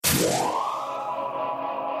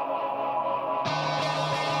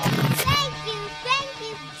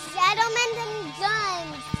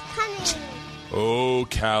Oh,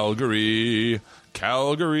 Calgary,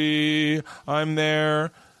 Calgary, I'm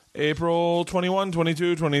there. April 21,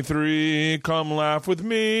 22, 23, come laugh with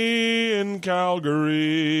me in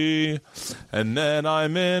Calgary. And then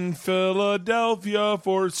I'm in Philadelphia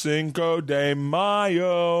for Cinco de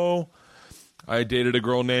Mayo. I dated a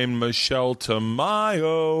girl named Michelle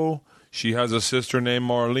Tamayo. She has a sister named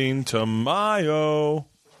Marlene Tamayo.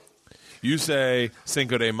 You say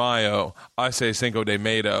Cinco de Mayo. I say Cinco de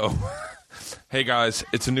Mayo. Hey, guys,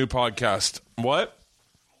 it's a new podcast. What?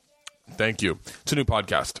 Thank you. It's a new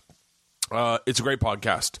podcast. It's a great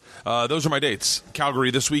podcast. Those are my dates.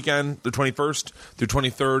 Calgary this weekend, the 21st through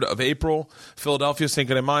 23rd of April. Philadelphia,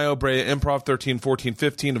 Cinco de Mayo. Brea Improv, 13, 14,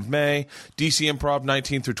 15 of May. DC Improv,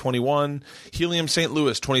 19 through 21. Helium St.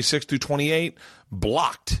 Louis, 26 through 28.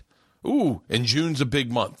 Blocked. Ooh, and June's a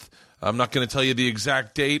big month. I'm not going to tell you the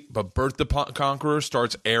exact date, but Birth the Conqueror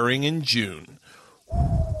starts airing in June.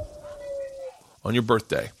 On your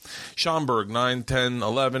birthday. Schaumburg, 9, 10,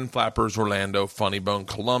 11. Flappers, Orlando, Funny Bone,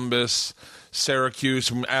 Columbus, Syracuse.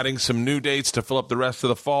 I'm adding some new dates to fill up the rest of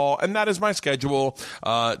the fall. And that is my schedule.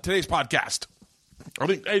 Today's podcast. I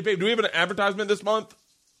think, hey, babe, do we have an advertisement this month?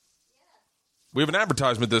 Yeah. We have an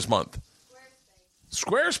advertisement this month.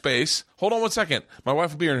 Squarespace? Hold on one second. My wife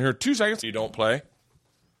will be in here 2 seconds. You don't play.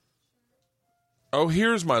 Oh,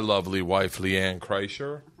 here's my lovely wife, Leanne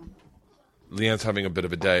Kreischer. Leanne's having a bit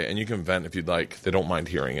of a day, and you can vent if you'd like. They don't mind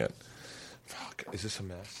hearing it. Fuck, is this a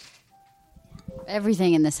mess?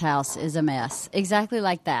 Everything in this house is a mess. Exactly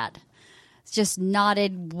like that. It's just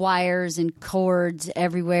knotted wires and cords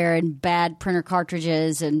everywhere and bad printer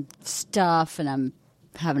cartridges and stuff, and I'm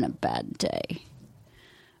having a bad day.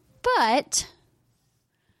 But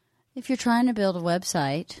if you're trying to build a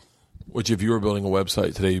website... Which, if you were building a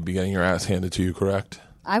website today, you'd be getting your ass handed to you, correct?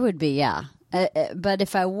 I would be, yeah. But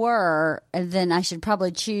if I were, then I should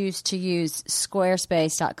probably choose to use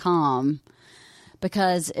squarespace.com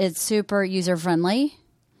because it's super user-friendly,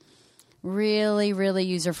 really, really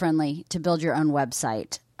user-friendly to build your own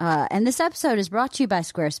website. And this episode is brought to you by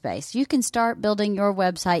Squarespace. You can start building your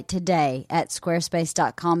website today at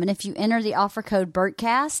squarespace.com. And if you enter the offer code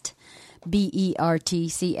BERTCAST,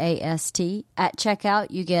 BERTCAST, at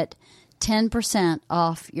checkout, you get 10%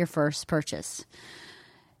 off your first purchase.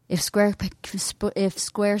 If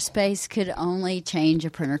Squarespace could only change a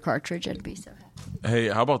printer cartridge, I'd be so happy. Hey,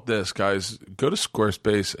 how about this, guys? Go to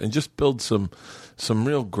Squarespace and just build some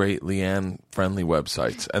real great Leanne-friendly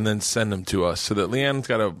websites and then send them to us so that Leanne's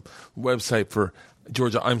got a website for,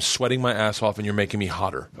 Georgia, I'm sweating my ass off and you're making me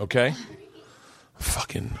hotter, okay?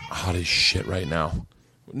 Fucking hot as shit right now.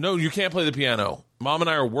 No, you can't play the piano. Mom and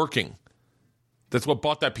I are working. That's what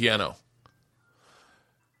bought that piano.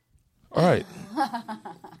 All right.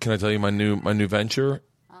 Can I tell you my new venture?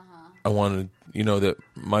 I wanted that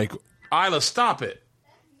Mike. Isla, stop it.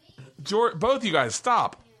 George, both of you guys,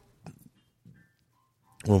 stop.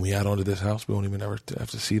 When we add on to this house, we won't even ever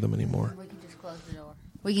have to see them anymore. We can just close the door.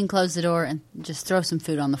 We can close the door and just throw some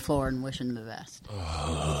food on the floor and wish them the best.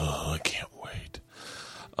 Oh, I can't wait.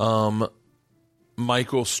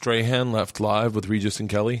 Michael Strahan left live with Regis and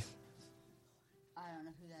Kelly.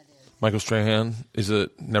 Michael Strahan is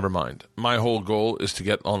never mind. My whole goal is to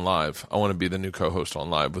get on live. I want to be the new co-host on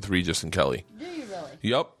live with Regis and Kelly. Do you really?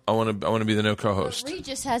 Yep. I want to be the new co-host. But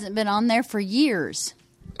Regis hasn't been on there for years.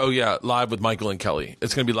 Oh, yeah. Live with Michael and Kelly.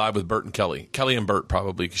 It's going to be live with Bert and Kelly. Kelly and Bert,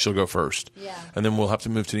 probably, because she'll go first. Yeah. And then we'll have to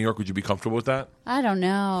move to New York. Would you be comfortable with that? I don't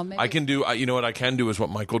know. Maybe. I can do, you know what I can do is what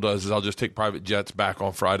Michael does is I'll just take private jets back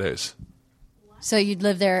on Fridays. So you'd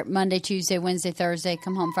live there Monday, Tuesday, Wednesday, Thursday,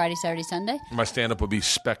 come home Friday, Saturday, Sunday? My stand-up would be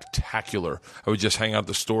spectacular. I would just hang out at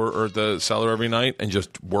the store or the cellar every night and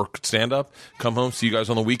just work stand-up, come home, see you guys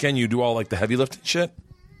on the weekend. You do all like the heavy lifting shit?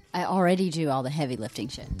 I already do all the heavy lifting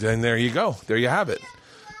shit. Then there you go. There you have it.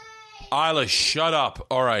 Isla, shut up.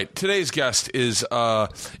 All right. Today's guest is a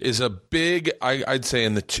big, I'd say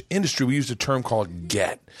in the industry, we use a term called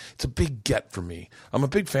get. It's a big get for me. I'm a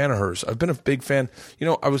big fan of hers. I've been a big fan.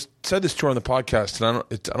 I said this to her on the podcast, and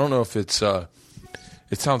I don't know if it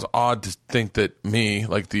sounds odd to think that me,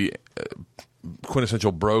 like the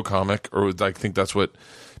quintessential bro comic, or I think that's what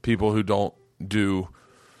people who don't do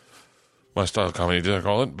my style of comedy, did I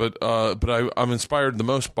call it? But I'm inspired the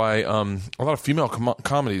most by a lot of female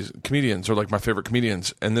comedians are like my favorite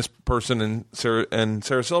comedians, and this person and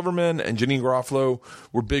Sarah Silverman and Janine Garofalo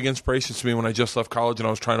were big inspirations to me when I just left college and I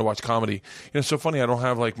was trying to watch comedy. It's so funny. I don't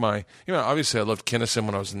have like obviously I loved Kinnison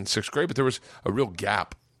when I was in 6th grade, but there was a real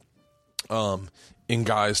gap in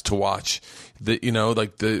guys to watch.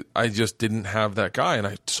 I just didn't have that guy, and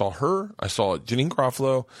I saw her. I saw Janine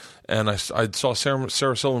Garofalo, and I saw Sarah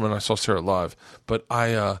Silverman. I saw Sarah live, but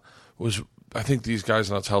I was I think these guys,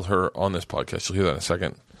 and I'll tell her on this podcast, you'll hear that in a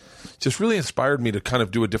second, just really inspired me to kind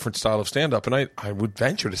of do a different style of stand-up. And I would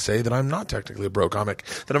venture to say that I'm not technically a bro comic,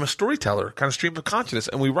 that I'm a storyteller, kind of stream of consciousness.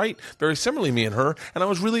 And we write very similarly, me and her. And I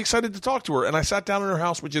was really excited to talk to her. And I sat down in her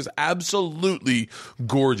house, which is absolutely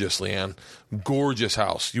gorgeous, Leanne. Gorgeous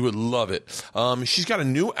house. You would love it. She's got a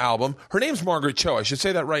new album. Her name's Margaret Cho. I should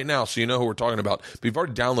say that right now so you know who we're talking about. But you've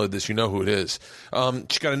already downloaded this. You know who it is.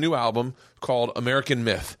 She's got a new album called American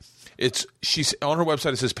Myth. She's on her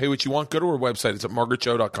website. It says pay what you want. Go to her website. It's at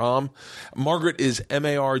margaretcho.com. Margaret is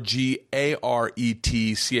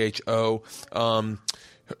MargaretCho.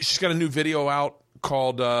 She's got a new video out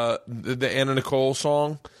called the Anna Nicole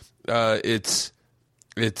song. It's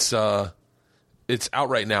out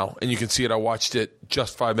right now, and you can see it. I watched it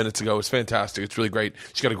just 5 minutes ago. It's fantastic. It's really great.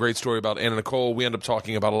 She's got a great story about Anna Nicole. We end up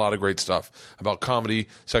talking about a lot of great stuff, about comedy,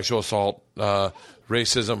 sexual assault,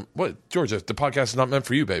 racism. What, Georgia, the podcast is not meant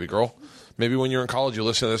for you, baby girl. Maybe when you're in college, you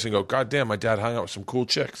listen to this and go, God damn, my dad hung out with some cool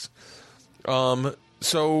chicks.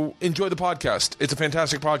 So enjoy the podcast. It's a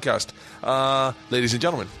fantastic podcast. Ladies and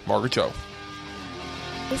gentlemen, Margaret Cho.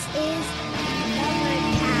 This is Overcast.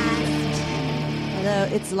 Although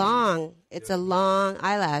it's long. It's a long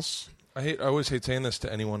eyelash. I always hate saying this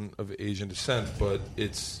to anyone of Asian descent, but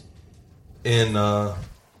it's in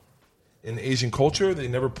Asian culture, they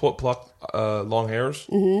never pluck long hairs.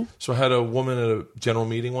 Mm-hmm. So I had a woman at a general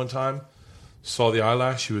meeting one time, saw the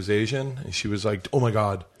eyelash, she was Asian, and she was like, oh my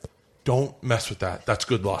God, don't mess with that. That's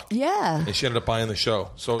good luck. Yeah. And she ended up buying the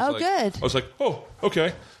show. So I was good. I was like, oh,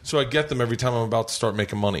 okay. So I get them every time I'm about to start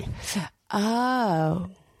making money. Oh.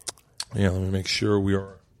 Yeah, let me make sure we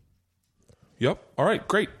are. Yep. All right,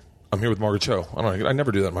 great. I'm here with Margaret Cho. I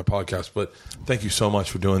never do that in my podcast, but thank you so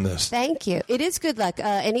much for doing this. Thank you. It is good luck.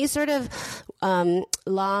 Any sort of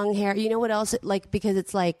long hair. You know what else? Because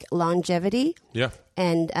it's like longevity. Yeah.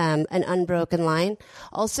 And an unbroken line.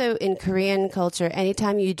 Also, in Korean culture,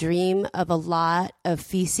 anytime you dream of a lot of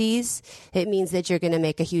feces, it means that you're going to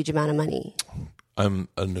make a huge amount of money. I'm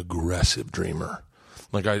an aggressive dreamer.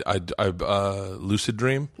 Like I lucid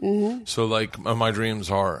dream. Mm-hmm. So like my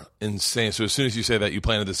dreams are insane. So as soon as you say that you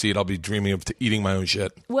planted the seed, I'll be dreaming of eating my own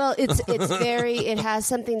shit. Well, it has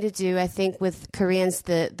something to do, I think, with Koreans.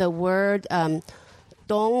 The word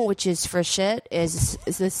dong, which is for shit, is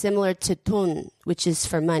similar to ton, which is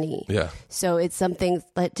for money. Yeah. So it's something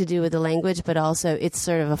to do with the language, but also it's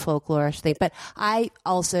sort of a folklore thing. But I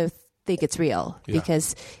also think it's real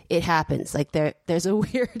because it happens. Like there's a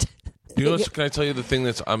weird. You know, can I tell you the thing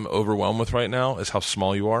I'm overwhelmed with right now is how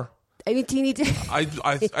small you are. I mean, teeny. I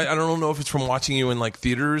don't know if it's from watching you in like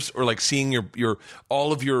theaters or like seeing your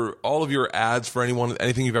all of your ads for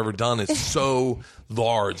anything you've ever done is so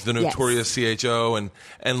large. The notorious CHO and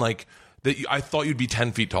like that. I thought you'd be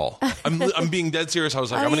 10 feet tall. I'm being dead serious. I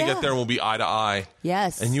was like, I'm going to get there and we'll be eye to eye.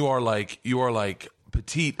 Yes. And you are like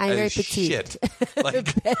petite. I'm very petite. Shit.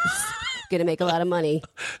 Like. Gonna make a lot of money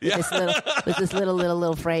with this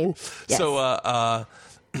little frame. Yes. So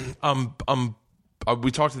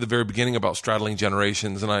we talked at the very beginning about straddling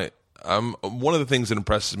generations, and one of the things that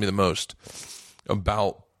impresses me the most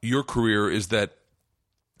about your career is that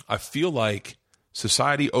I feel like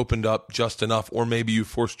society opened up just enough, or maybe you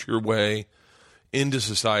forced your way into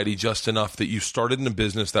society just enough that you started in a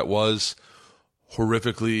business that was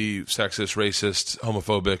horrifically sexist, racist,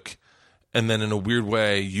 homophobic, and then in a weird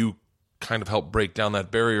way you kind of help break down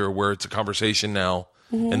that barrier where it's a conversation now,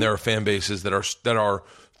 and there are fan bases that are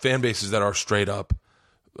straight up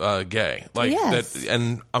gay, like that.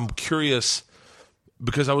 And I'm curious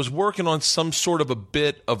because I was working on some sort of a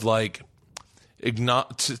bit of like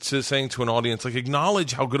saying to an audience, like,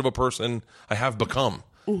 acknowledge how good of a person I have become.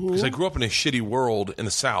 Because I grew up in a shitty world in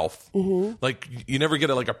the South. Like you never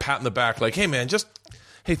get a pat in the back, like, hey man,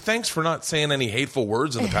 hey, thanks for not saying any hateful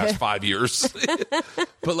words in the past 5 years.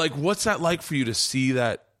 But like, what's that like for you to see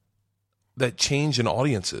that change in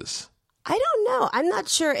audiences? I don't know. I'm not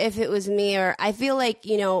sure if it was me or I feel like,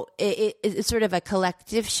 it's sort of a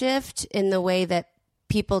collective shift in the way that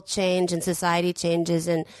people change and society changes.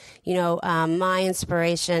 And, my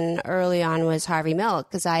inspiration early on was Harvey Milk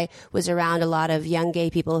because I was around a lot of young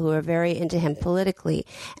gay people who were very into him politically.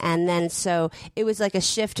 And then so it was like a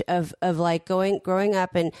shift of like growing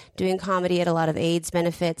up and doing comedy at a lot of AIDS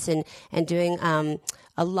benefits and doing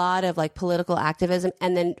a lot of like political activism.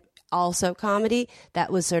 And then also comedy.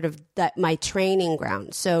 That was sort of my training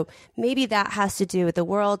ground. So maybe that has to do with the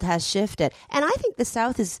world has shifted. And I think the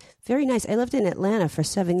South is very nice. I lived in Atlanta for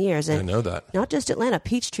 7 years. And I know that. Not just Atlanta,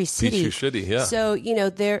 Peachtree City. Peachtree City, yeah. So,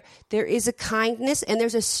 there is a kindness and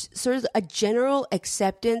there's a sort of a general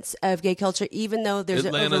acceptance of gay culture, even though there's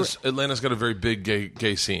Atlanta's got a very big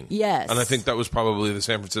gay scene. Yes. And I think that was probably the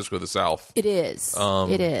San Francisco of the South. It is.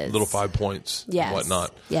 It is. Little 5 points and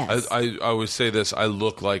whatnot. Yes. I always say this, I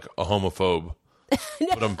look like a homophobe,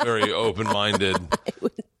 but I'm very open-minded.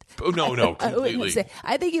 No, completely.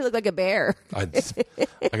 I think you look like a bear. I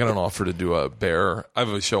got an offer to do a bear. I have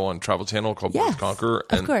a show on Travel Channel called Birds Conquer.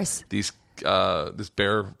 And of course. This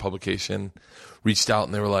bear publication reached out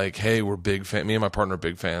and they were like, hey, we're big fan. Me and my partner are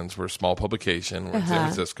big fans. We're a small publication. We're in San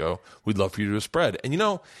Francisco. We'd love for you to do a spread. And you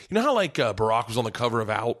know how like Barack was on the cover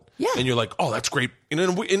of Out? Yeah. And you're like, oh, that's great.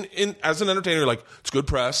 And as an entertainer, you're like, it's good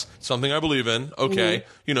press. Something I believe in. Okay.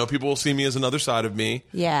 Mm-hmm. People will see me as another side of me.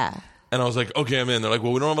 Yeah. And I was like, okay, I'm in. They're like,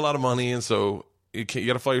 well, we don't have a lot of money, and so you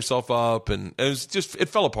got to fly yourself up. And it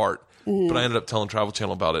fell apart. Mm-hmm. But I ended up telling Travel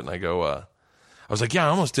Channel about it, and I go, I was like, yeah, I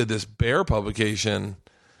almost did this bear publication,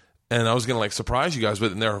 and I was going to like surprise you guys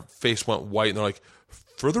with it, and their face went white, and they're like,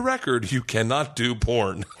 for the record, you cannot do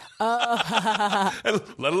porn. And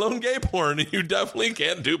let alone gay porn. You definitely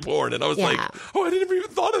can't do porn. And I was like, oh, I didn't even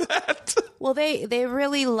thought of that. Well, they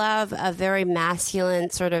really love a very masculine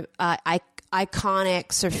sort of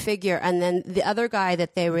iconic sort of figure. And then the other guy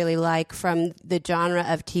that they really like from the genre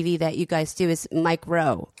of TV that you guys do is Mike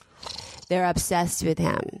Rowe. They're obsessed with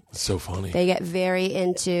him. So funny. They get very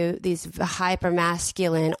into these hyper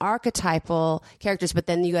masculine archetypal characters, but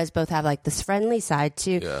then you guys both have like this friendly side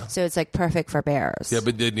too. Yeah. So it's like perfect for bears. Yeah,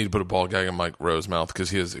 but they need to put a ball gag in Mike Rowe's mouth because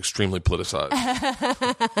he is extremely politicized.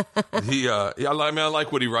 I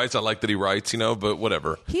like what he writes. I like that he writes, but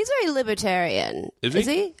whatever. He's very libertarian. Is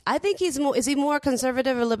he? I think he's more. Is he more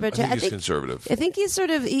conservative or libertarian? I think he's conservative. I think he's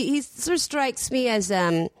he sort of strikes me as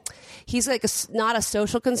he's like not a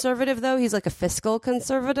social conservative though. He's like a fiscal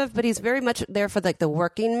conservative, but he's very much there for like the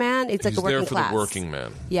working man. It's like a working there for class. the working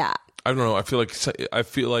man. Yeah. I don't know. I feel like this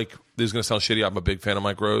is going to sound shitty. I'm a big fan of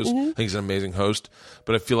Mike Rose. I think he's an amazing host,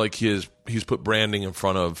 but I feel like he's put branding in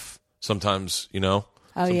front of sometimes.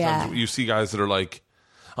 Sometimes you see guys that are like,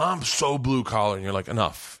 I'm so blue collar, and you're like,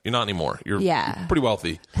 enough. You're not anymore. You're pretty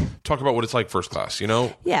wealthy. Talk about what it's like first class.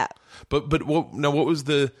 Yeah. But what was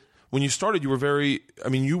when you started? You were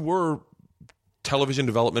you were television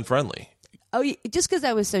development friendly. Oh, just because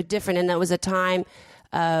I was so different, and that was a time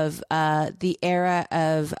of the era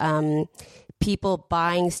of people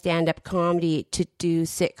buying stand-up comedy to do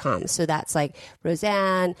sitcoms. So that's like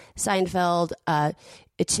Roseanne, Seinfeld,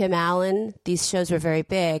 Tim Allen. These shows were very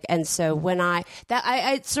big, and so when I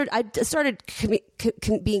started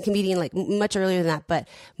being comedian like much earlier than that. But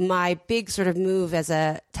my big sort of move as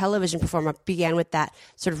a television performer began with that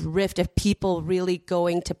sort of rift of people really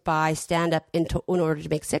going to buy stand-up in order to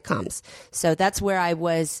make sitcoms. So that's where I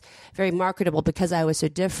was very marketable because I was so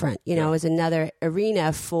different. It was another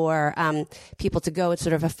arena for people to go in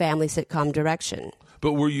sort of a family sitcom direction.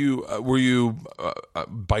 But were you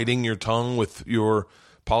biting your tongue with your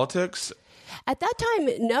politics? At that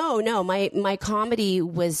time, no. My comedy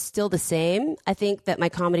was still the same. I think that my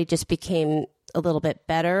comedy just became a little bit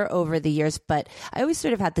better over the years, but I always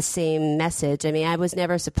sort of had the same message. I mean, I was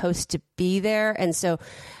never supposed to be there, and so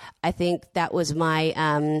I think that was my...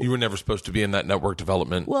 You were never supposed to be in that network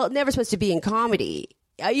development. Well, never supposed to be in comedy.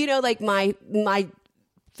 Like my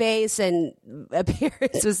face and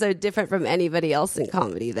appearance was so different from anybody else in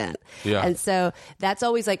comedy then. Yeah. And so that's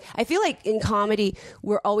always like, I feel like in comedy,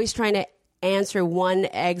 we're always trying to answer one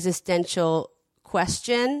existential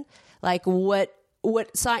question. Like what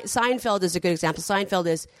Seinfeld is a good example. Seinfeld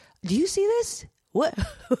is, do you see this? What?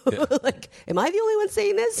 Yeah. Like, am I the only one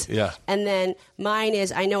saying this? Yeah. And then mine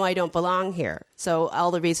is, I know I don't belong here. So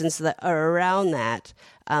all the reasons that are around that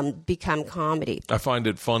become comedy. I find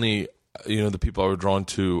it funny. The people I were drawn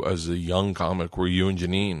to as a young comic were you and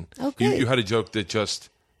Janine. Okay. You had a joke that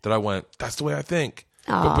I went, that's the way I think.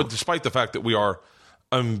 But despite the fact that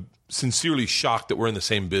I'm sincerely shocked that we're in the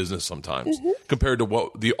same business sometimes compared to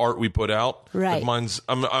what the art we put out. Right. Like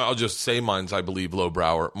I'll just say mine's, I believe, more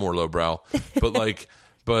lowbrow.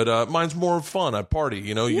 But mine's more fun. I party.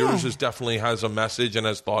 Yours is definitely has a message and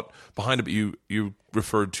has thought behind it. But you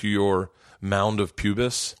referred to your mound of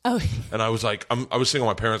pubis. Oh. And I was like, I was sitting on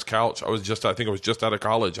my parents' couch. I think I was just out of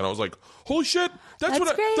college, and I was like, holy shit, that's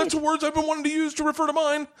the words I've been wanting to use to refer to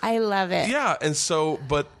mine. I love it. Yeah, and so,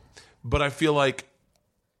 but I feel like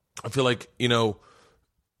the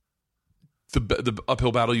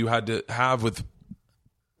uphill battle you had to have with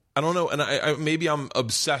I don't know, and I maybe I'm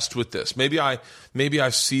obsessed with this. Maybe I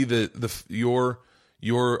see your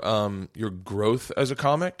growth as a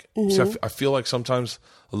comic. So I feel like sometimes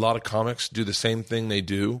a lot of comics do the same thing they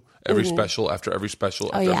do every special after every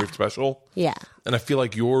special after every special. Yeah, and I feel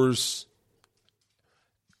like yours.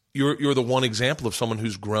 You're the one example of someone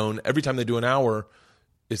who's grown. Every time they do an hour,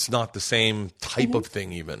 it's not the same type of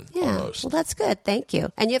thing even, almost. Well, that's good. Thank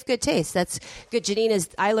you. And you have good taste. That's good.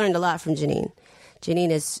 I learned a lot from Janine.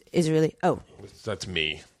 Janine is really, That's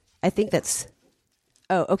me. I think that's,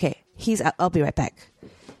 okay. I'll be right back.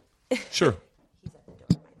 Sure.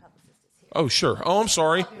 Oh, sure. Oh, I'm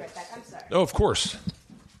sorry. I'll be right back. I'm sorry. Oh, of course.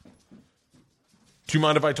 Do you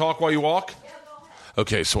mind if I talk while you walk? Yeah, go ahead.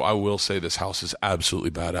 Okay, so I will say this house is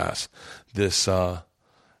absolutely badass. This, the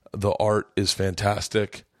art is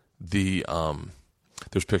fantastic. There's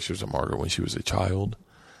pictures of Margaret when she was a child.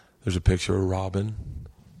 There's a picture of Robin.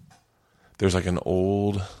 There's like an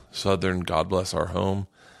old Southern God Bless Our Home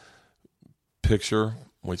picture,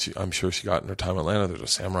 which I'm sure she got in her time in Atlanta. There's a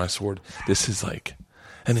samurai sword. This is like,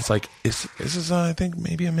 and it's like, this is I think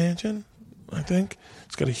maybe a mansion. I think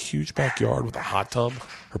it's got a huge backyard with a hot tub.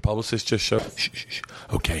 Her publicist just showed. Shh.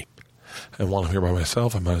 Okay. And while I'm here by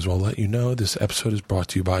myself, I might as well let you know this episode is brought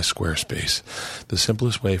to you by Squarespace. The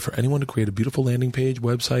simplest way for anyone to create a beautiful landing page,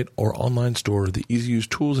 website, or online store, the easy-to-use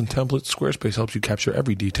tools and templates, Squarespace helps you capture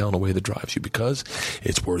every detail in a way that drives you because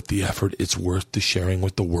it's worth the effort. It's worth the sharing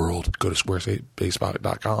with the world. Go to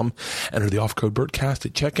squarespace.com, enter the offer code BERTCAST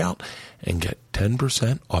at checkout, and get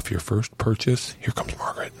 10% off your first purchase. Here comes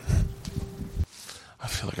Margaret. I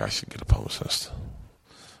feel like I should get a publicist.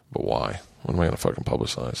 But why? What am I going to fucking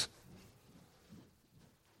publicize?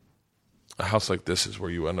 A house like this is where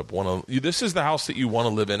you end up this is the house that you want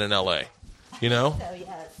to live in LA. You know? Oh,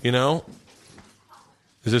 yes. You know?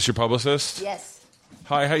 Is this your publicist? Yes.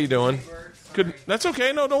 Hi, how you doing? Good. That's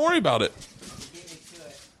okay. No, don't worry about it.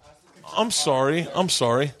 I'm sorry.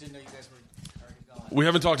 We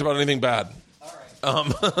haven't talked about anything bad.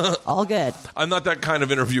 All good. I'm not that kind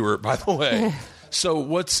of interviewer, by the way. So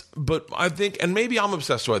but I think, and maybe I'm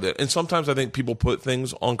obsessed with it, and sometimes I think people put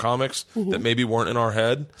things on comics that maybe weren't in our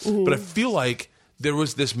head, but I feel like there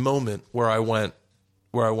was this moment where I went,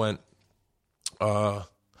 wait,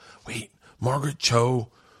 Margaret Cho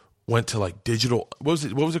went to like digital, what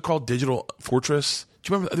was it called? Digital Fortress?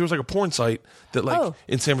 Do you remember? There was like a porn site that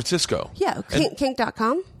in San Francisco. Yeah,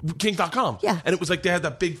 kink.com. Kink.com. Yeah. And it was like they had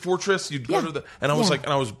that big fortress. You'd go to and I was and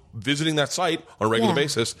I was visiting that site on a regular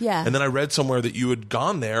basis. Yeah. And then I read somewhere that you had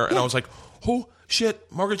gone there and I was like, oh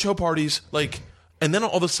shit, Margaret Cho parties. Like, and then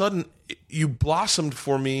all of a sudden you blossomed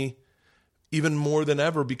for me even more than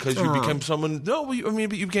ever because you became someone, you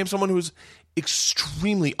became someone who was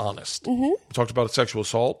extremely honest. You talked about sexual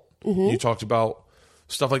assault. You talked about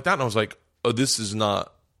stuff like that. And I was like, oh, this is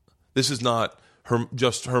not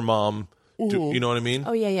her mom. You know what I mean?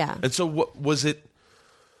 Oh, yeah. And so what was it?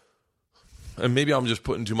 And maybe I'm just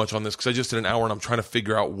putting too much on this because I just did an hour and I'm trying to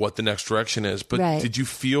figure out what the next direction is. But did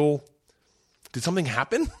something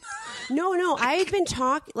happen? No. I've been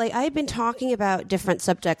talking about different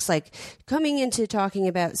subjects, like coming into talking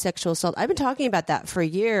about sexual assault. I've been talking about that for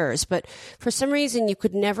years, but for some reason you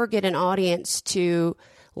could never get an audience to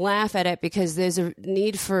laugh at it because there's a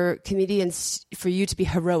need for comedians for you to be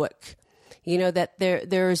heroic. You know, that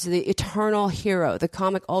there's the eternal hero. The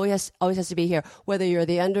comic always has to be here. Whether you're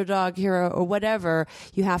the underdog hero or whatever,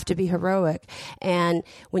 you have to be heroic. And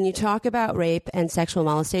when you talk about rape and sexual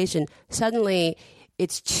molestation, suddenly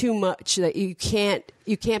it's too much that you can't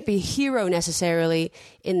be hero necessarily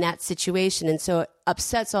in that situation. And so it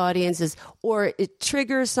upsets audiences or it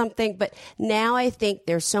triggers something. But now I think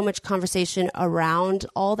there's so much conversation around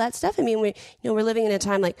all that stuff. I mean, we're living in a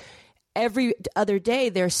time like every other day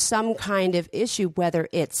there's some kind of issue, whether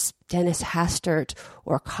it's Dennis Hastert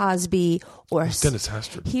or Cosby or Dennis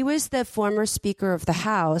Hastert. He was the former Speaker of the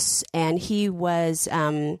House and he was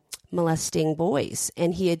molesting boys,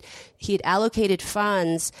 and he had allocated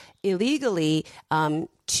funds illegally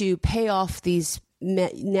to pay off these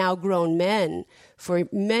now grown men for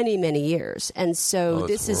many years. And so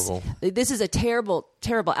this is a terrible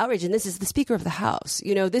outrage, and this is the Speaker of the House.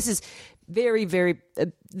 You know, this is very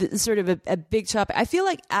sort of a big topic. I feel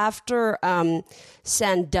like after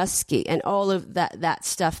Sandusky and all of that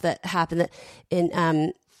stuff that happened, that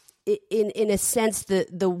in a sense,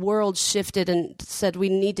 the world shifted and said we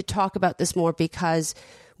need to talk about this more because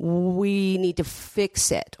we need to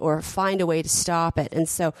fix it or find a way to stop it. And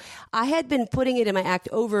so I had been putting it in my act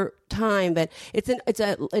over time, but it's an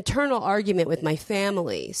eternal argument with my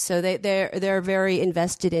family. So they're very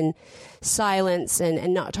invested in silence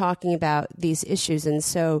and not talking about these issues. And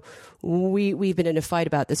so we've been in a fight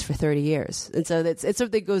about this for 30 years. And so it's something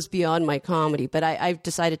that goes beyond my comedy, but I've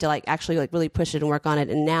decided to actually really push it and work on it.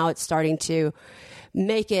 And now it's starting to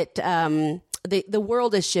make it, the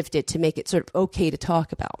world has shifted to make it sort of okay to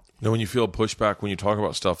talk about. Now, when you feel pushback, when you talk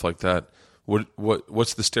about stuff like that,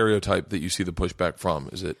 what's the stereotype that you see the pushback from?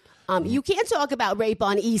 Is it you can't talk about rape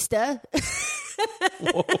on Easter?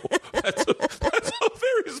 Whoa, that's a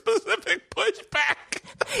very specific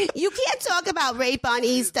pushback. You can't talk about rape on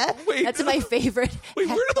Easter. Wait, that's my favorite. Wait,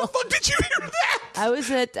 where the fuck did you hear that? I was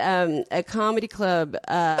at a comedy club,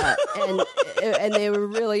 and they were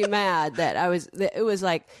really mad that it was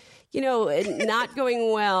like, not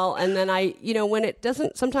going well. And then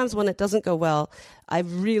sometimes when it doesn't go well, I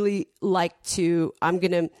really like to, I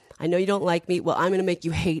know you don't like me. Well, I'm going to make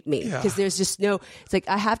you hate me because there's just it's like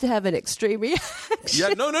I have to have an extreme reaction. Yeah,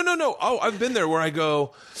 no. Oh, I've been there where I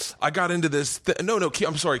got into this.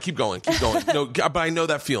 I'm sorry. Keep going. No, but I know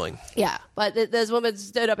that feeling. Yeah. But this woman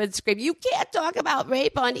stood up and screamed, "You can't talk about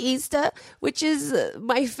rape on Easter," which is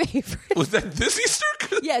my favorite. Was that this Easter?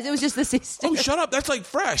 Yes, it was just this Easter. Oh, shut up. That's like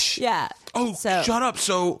fresh. Yeah. Oh, shut up.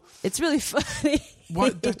 So it's really funny.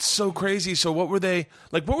 What? That's so crazy. So what were they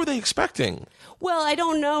expecting? Well, I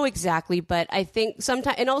don't know exactly, but I think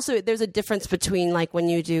sometimes, and also there's a difference between when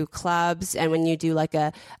you do clubs and when you do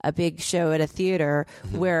a big show at a theater,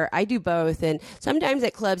 where I do both. And sometimes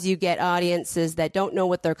at clubs you get audiences that don't know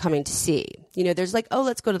what they're coming to see. There's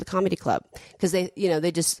let's go to the comedy club because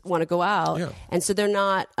they just want to go out. Yeah. And so they're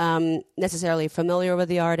not necessarily familiar with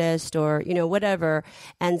the artist or, whatever.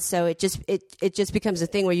 And so it just becomes a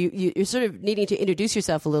thing where you're sort of needing to introduce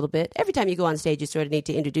yourself a little bit. Every time you go on stage, you sort of need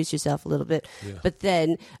to introduce yourself a little bit. Yeah. But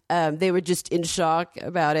then they were just in shock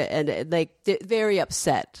about it and very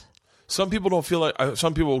upset. Some people don't feel like,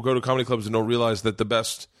 some people will go to comedy clubs and don't realize that the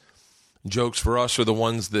best jokes for us are the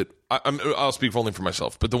ones that, I'll speak only for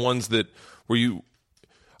myself, but the ones that where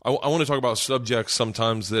I want to talk about subjects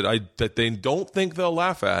sometimes that they don't think they'll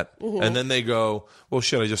laugh at, and then they go, well,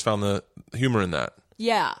 shit, I just found the humor in that.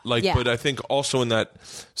 Yeah. But I think also in that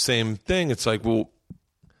same thing, it's like, well,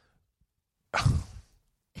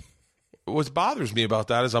 what bothers me about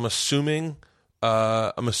that is I'm assuming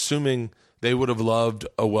they would have loved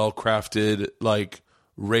a well-crafted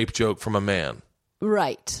rape joke from a man.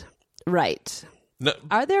 Right. No,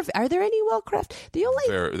 are there any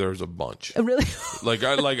well-crafted? There's a bunch. Really?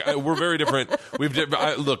 We're very different.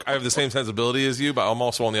 I have the same sensibility as you, but I'm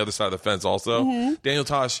also on the other side of the fence. Also, Daniel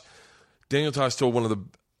Tosh told one of the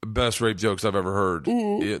best rape jokes I've ever heard.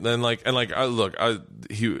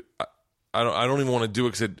 I don't even want to do it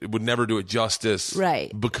because it would never do it justice.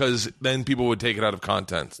 Right. Because then people would take it out of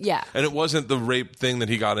context. Yeah. And it wasn't the rape thing that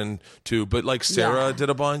he got into, but Sarah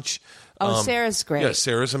did a bunch. Oh, Sarah's great. Yeah,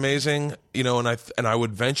 Sarah's amazing. And I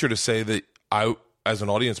would venture to say that I, as an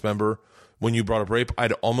audience member, when you brought up rape,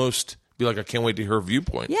 I'd almost be like, I can't wait to hear her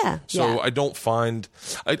viewpoint. Yeah. So I don't find,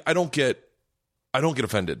 I don't get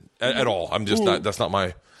offended at all. I'm just not, that's not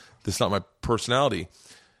my personality.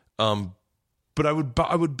 But I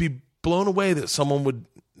would be blown away that someone would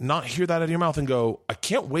not hear that out of your mouth and go, I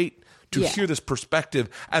can't wait to hear this perspective,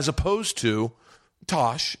 as opposed to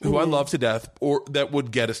Tosh, who I love to death, or that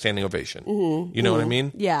would get a standing ovation. You know what I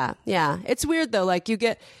mean? Yeah. It's weird though.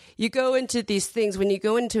 You go into these things, when you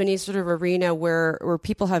go into any sort of arena where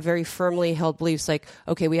people have very firmly held beliefs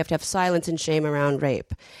okay, we have to have silence and shame around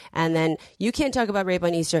rape. And then you can't talk about rape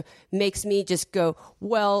on Easter, makes me just go,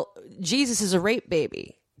 well, Jesus is a rape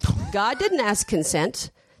baby. God didn't ask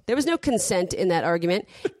consent. There was no consent in that argument.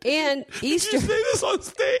 And Easter. Did you say this on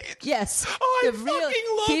stage? Yes. Oh, I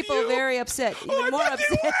fucking love people you. Very upset. Even more upset.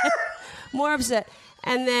 You were. More upset.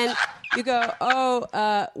 And then you go,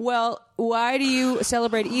 well, why do you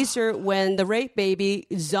celebrate Easter when the rape baby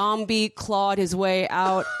zombie clawed his way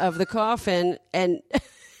out of the coffin and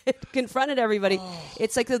confronted everybody? Oh.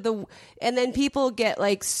 It's like and then people get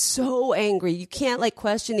so angry. You can't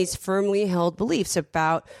question these firmly held beliefs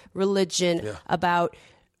about religion, about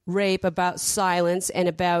rape, about silence, and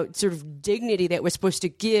about sort of dignity that we're supposed to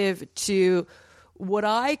give to what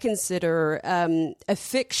I consider a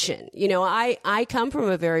fiction. I come from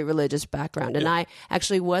a very religious background, and I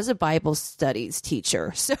actually was a Bible studies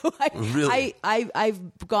teacher. So Really? I've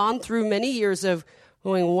gone through many years of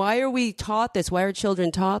going, why are we taught this? Why are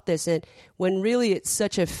children taught this? And when really it's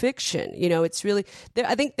such a fiction, it's really,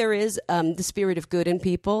 I think there is the spirit of good in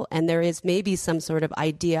people, and there is maybe some sort of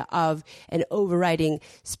idea of an overriding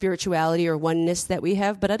spirituality or oneness that we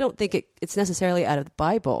have, but I don't think it's necessarily out of the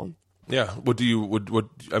Bible. Yeah.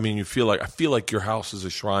 You feel like, I feel like your house is a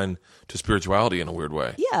shrine to spirituality in a weird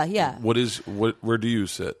way. Yeah. Where do you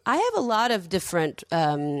sit? I have a lot of different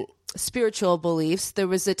spiritual beliefs. There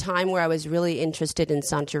was a time where I was really interested in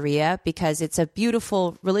Santeria because it's a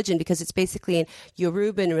beautiful religion, because it's basically an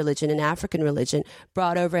Yoruban religion, an African religion,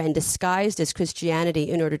 brought over and disguised as Christianity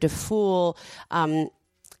in order to fool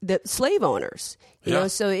the slave owners. You know,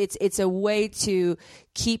 so it's a way to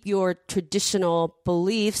keep your traditional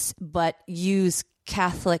beliefs but use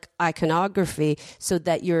Catholic iconography so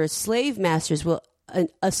that your slave masters will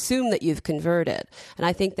assume that you've converted. And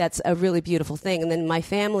I think that's a really beautiful thing. And then my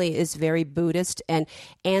family is very Buddhist and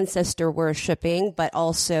ancestor worshiping, but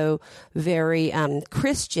also very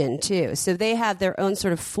Christian too. So they have their own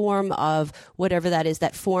sort of form of whatever that is,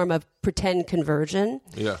 that form of pretend conversion.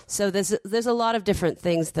 Yeah. So there's a lot of different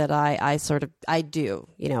things that I do,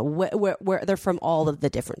 where they're from all of the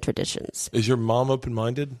different traditions. Is your mom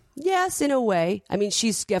open-minded? Yes, in a way. I mean,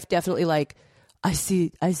 she's definitely like, I see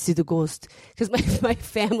the ghost, because my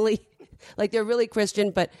family, like, they're really Christian.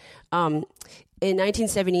 But in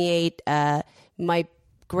 1978, my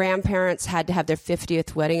grandparents had to have their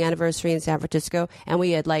 50th wedding anniversary in San Francisco, and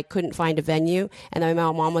we had couldn't find a venue. And then my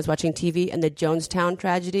mom was watching TV, and the Jonestown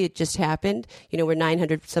tragedy had just happened. Where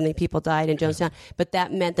 900 something people died in Jonestown. But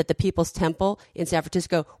that meant that the People's Temple in San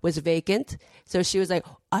Francisco was vacant. So she was like,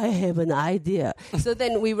 I have an idea. So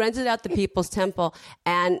then we rented out the People's Temple,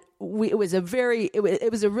 and it was a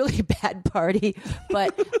really bad party,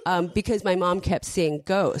 but because my mom kept seeing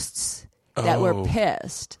ghosts that were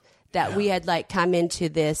pissed that we had come into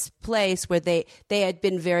this place where they had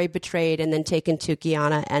been very betrayed and then taken to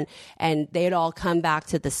Guyana, and they had all come back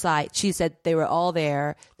to the site. She said they were all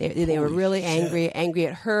there. They were really angry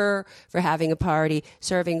at her for having a party,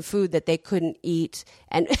 serving food that they couldn't eat,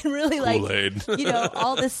 and really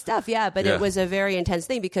all this stuff. Yeah, but it was a very intense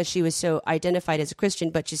thing because she was so identified as a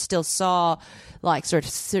Christian, but she still saw sort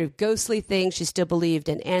of ghostly things. She still believed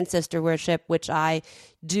in ancestor worship, which I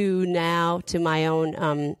do now to my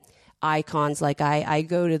own icons. I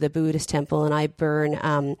go to the Buddhist temple and I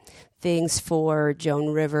burn things for Joan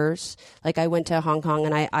Rivers. I went to Hong Kong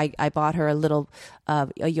and I bought her a little a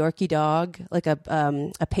Yorkie dog,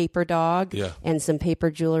 a paper dog, and some paper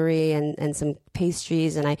jewelry and some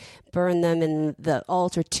pastries, and I burned them in the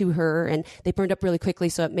altar to her, and they burned up really quickly,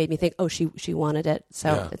 so it made me think, she wanted it.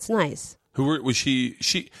 So it's nice. Was she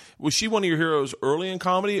one of your heroes early in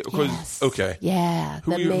comedy? Yes. Okay. Yeah.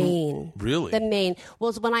 Really? The main.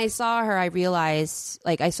 Well, when I saw her, I realized,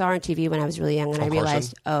 I saw her on TV when I was really young, and I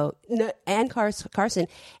realized, Ann Carson,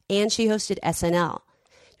 and she hosted SNL.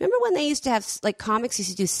 Remember when they used to have, comics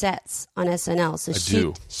used to do sets on SNL?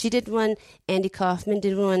 So she did one, Andy Kaufman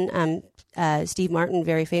did one, Steve Martin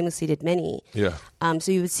very famously did many. Yeah.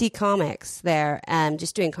 So you would see comics there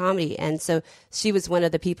just doing comedy. And so she was one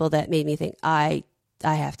of the people that made me think, I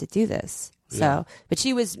have to do this. So, but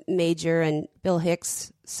she was major, and Bill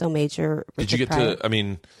Hicks, so major. Did you get to,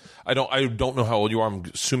 I don't know how old you are. I'm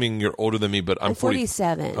assuming you're older than me, but I'm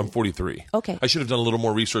 47. I'm 43. Okay. I should have done a little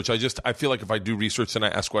more research. I feel like if I do research and I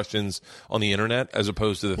ask questions on the internet as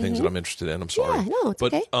opposed to the things that I'm interested in, I'm sorry. Yeah, no, it's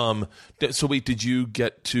okay. So wait, did you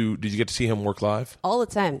get to see him work live? All the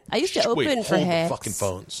time. I used to open for Hicks. The fucking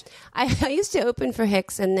phones. I used to open for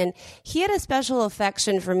Hicks, and then he had a special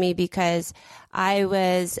affection for me because I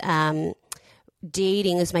was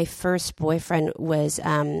dating, as my first boyfriend was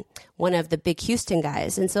one of the big Houston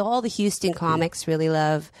guys, and so all the Houston comics really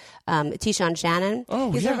love Tishon Shannon.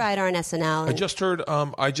 He's a writer on SNL.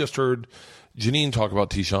 I just heard Janine talk about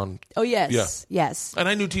Tishon. Oh yes, yes. And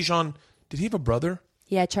I knew Tishon. Did he have a brother?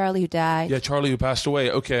 Yeah, Charlie, who died. Yeah, Charlie, who passed away.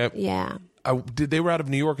 Okay. Yeah. They were out of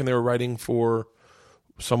New York and they were writing for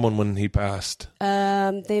someone when he passed.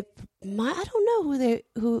 I don't know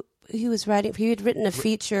who he was writing. He had written a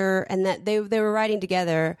feature, and that they were writing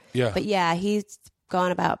together. Yeah. But yeah, he's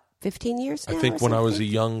gone about 15 years now. I think when I was a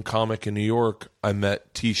young comic in New York, I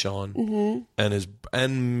met Tishon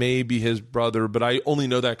and maybe his brother, but I only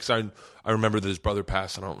know that because I remember that his brother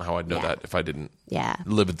passed. I don't know how I'd know that if I didn't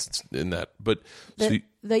live in that. But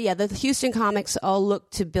the Houston comics all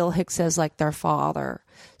look to Bill Hicks as their father.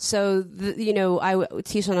 So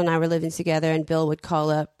Tishon and I were living together, and Bill would call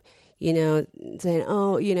up,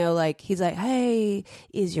 saying, he's like, hey,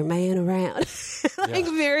 is your man around?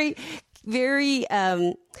 Very very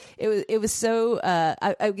it was so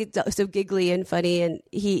I get so giggly and funny, and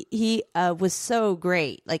he was so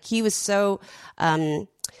great. Like, he was so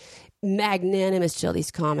magnanimous to all these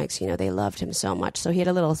comics. You know, they loved him so much. So he had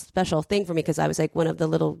a little special thing for me because I was like one of the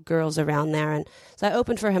little girls around there. And so I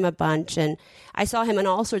opened for him a bunch, and I saw him in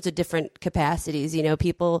all sorts of different capacities. You know,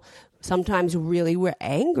 people sometimes really were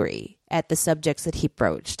angry at the subjects that he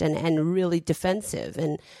broached and really defensive.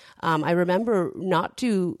 And I remember not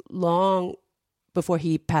too long before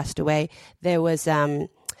he passed away, there was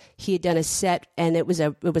he had done a set, and it was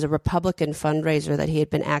a Republican fundraiser that he had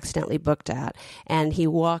been accidentally booked at, and he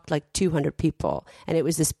walked like 200 people, and it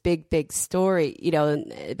was this big story. You know,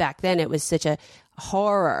 and back then it was such a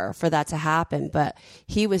horror for that to happen, but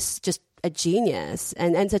he was just a genius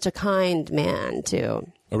and such a kind man too.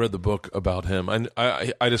 I read the book about him.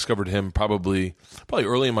 I discovered him probably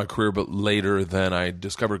early in my career, but later than I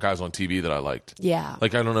discovered guys on TV that I liked. Yeah.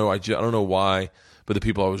 Like, I don't know. I don't know why, but the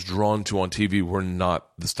people I was drawn to on TV were not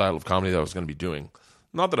the style of comedy that I was going to be doing.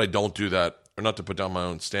 Not that I don't do that, or not to put down my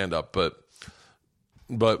own stand-up, but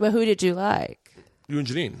who did you like? You and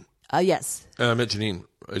Janine. Yes. And I met Janine.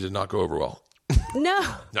 It did not go over well. No.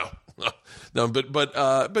 No,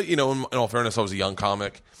 but you know, in all fairness, I was a young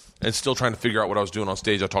comic and still trying to figure out what I was doing on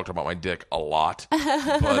stage. I talked about my dick a lot,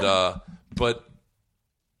 but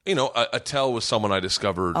you know, Attell was someone I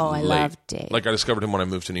discovered. Oh, I late. love Dave. Like, I discovered him when I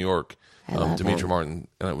moved to New York. Dimitri Martin,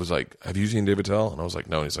 and it was like, "Have you seen Dave Attell?" And I was like,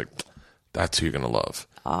 "No." And he's like, "That's who you're gonna love."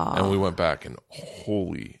 Aww. And we went back, and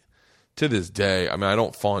to this day, I mean, I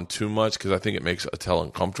don't fawn too much because I think it makes Attell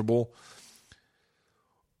uncomfortable.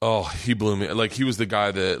 Oh, he blew me. Like, he was the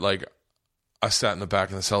guy that, like, I sat in the back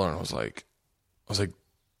in the cellar and I was like,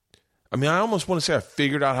 I mean, I almost want to say I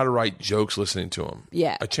figured out how to write jokes listening to him.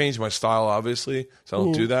 Yeah. I changed my style, obviously, so I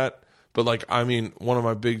don't do that. But, like, I mean, one of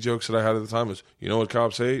my big jokes that I had at the time was, you know what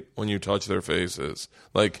cops hate? When you touch their faces.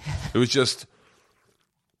 Like, it was just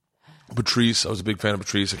Patrice. I was a big fan of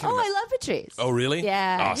Patrice. I love Patrice. Oh, really?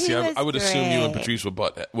 Yeah. See, I would assume you and Patrice would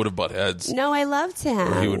have butt heads. No, I loved him.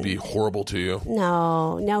 Or he would be horrible to you.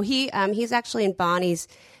 No. He's actually in Bonnie's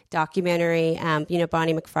documentary. You know,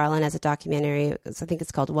 Bonnie McFarlane has a documentary. I think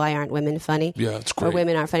it's called "Why Aren't Women Funny?" Yeah, it's great. Or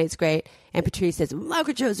 "Women Aren't Funny." It's great. And Patrice says,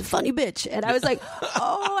 "Margaret Cho's a funny bitch," and I was like,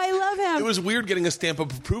 "Oh, I love him." It was weird getting a stamp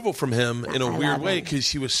of approval from him in a weird way because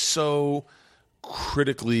she was so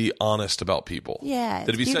critically honest about people. Yeah,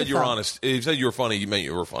 that if you said you were honest, if you said you were funny, you meant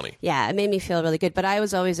you were funny. Yeah, it made me feel really good. But I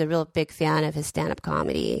was always a real big fan of his stand-up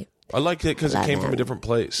comedy. I liked it because it came from a different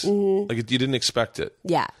place. Mm-hmm. Like, you didn't expect it.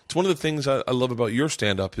 Yeah, it's one of the things I love about your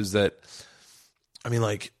stand-up is that, I mean,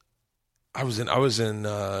 like, I was in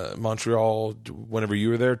Montreal whenever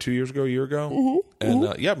you were there 2 years ago, a year ago, and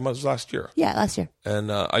it was last year. Yeah, last year. And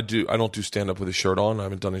I don't do stand up with a shirt on. I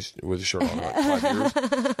haven't done it with a shirt on in like 5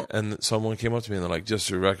 years. And someone came up to me and they're like, "Just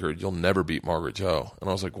for the record, you'll never beat Margaret Cho." And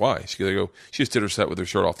I was like, "Why?" She just did her set with her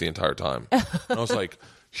shirt off the entire time. And I was like,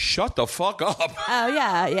 "Shut the fuck up." Oh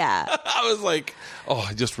yeah. I was like, "Oh,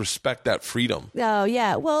 I just respect that freedom." Oh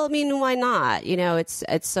yeah. Well, I mean, why not? You know, it's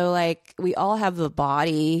so, like, we all have the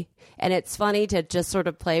body. And it's funny to just sort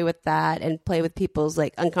of play with that and play with people's,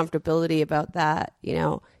 like, uncomfortability about that. You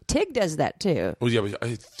know, Tig does that too. Well, yeah,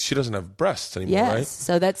 but she doesn't have breasts anymore, yes, right?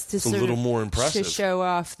 So that's just a little more impressive to show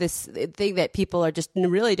off this thing that people are just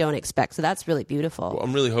really don't expect. So that's really beautiful. Well,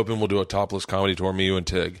 I'm really hoping we'll do a topless comedy tour, me, you, and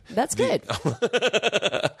Tig. That's good.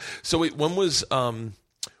 So wait, when was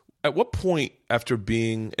at what point after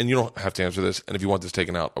being, and you don't have to answer this, and if you want this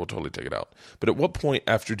taken out, I will totally take it out. But at what point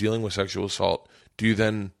after dealing with sexual assault do you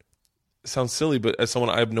then? It sounds silly, but as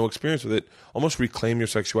someone I have no experience with it, almost reclaim your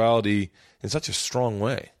sexuality in such a strong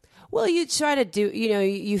way? Well, you try to do, you know,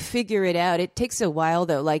 you figure it out. It takes a while,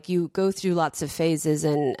 though. Like, you go through lots of phases,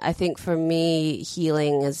 and I think for me,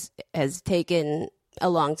 healing has taken a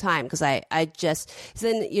long time because I just,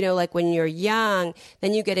 then, you know, like, when you're young,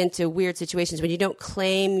 then you get into weird situations when you don't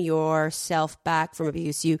claim yourself back from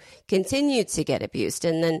abuse. You continue to get abused.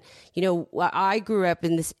 And then, you know, I grew up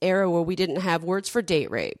in this era where we didn't have words for date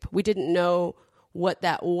rape. We didn't know what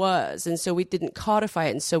that was, and so we didn't codify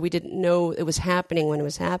it, and so we didn't know it was happening when it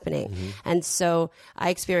was happening. Mm-hmm. And so I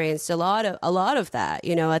experienced a lot of that.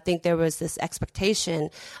 You know, I think there was this expectation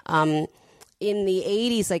in the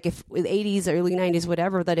 80s, like, if with 80s, early 90s,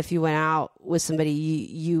 whatever, that if you went out with somebody,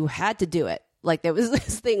 you had to do it. Like, there was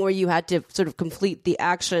this thing where you had to sort of complete the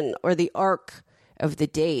action or the arc of the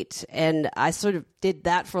date. And I sort of did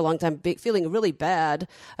that for a long time, feeling really bad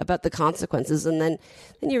about the consequences. And then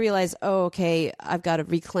you realize, oh, okay, I've got to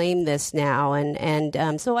reclaim this now.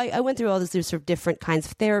 And so I went through all this sort of different kinds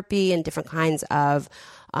of therapy and different kinds of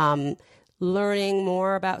learning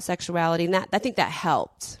more about sexuality. And that, I think that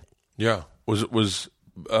helped. Yeah. When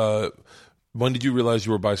did you realize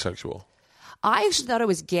you were bisexual? I actually thought I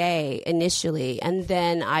was gay initially, and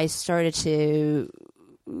then I started to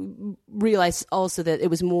realize also that it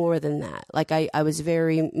was more than that. Like I was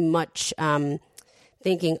very much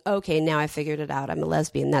thinking, okay, now I figured it out. I'm a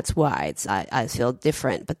lesbian. That's why I feel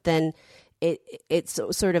different. But then it's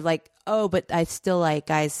sort of like, oh, but I still like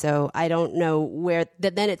guys, so I don't know where.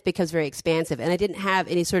 Then it becomes very expansive, and I didn't have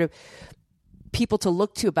any sort of people to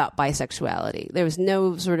look to about bisexuality. There was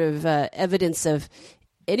no sort of evidence of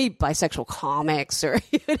any bisexual comics or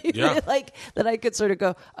anything like that I could sort of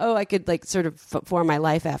go, oh, I could like sort of form my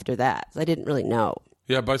life after that. I didn't really know.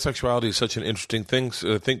 Yeah, bisexuality is such an interesting thing.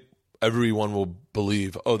 So I think everyone will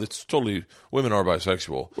believe, oh, that's totally, women are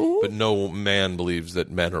bisexual, but no man believes that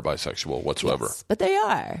men are bisexual whatsoever. Yes, but they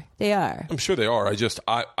are. They are. I'm sure they are. I just,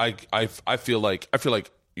 I feel like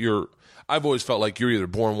I've always felt like you're either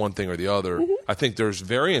born one thing or the other. I think there's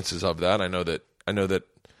variances of that. I know that,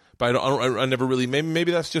 but I never really,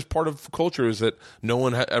 maybe that's just part of culture, is that no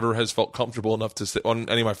one ever has felt comfortable enough to sit on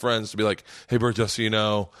any of my friends to be like, hey, Bert, just so you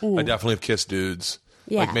know, I definitely have kissed dudes.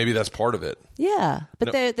 Yeah. Like maybe that's part of it. Yeah.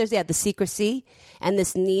 But there's the secrecy and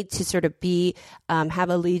this need to sort of have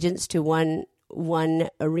allegiance to one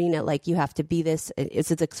arena. Like you have to be this. It's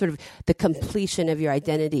sort of the completion of your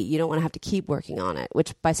identity. You don't want to have to keep working on it,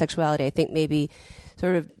 which bisexuality, I think, maybe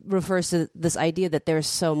sort of refers to this idea that there's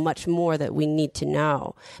so much more that we need to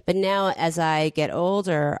know. But now as I get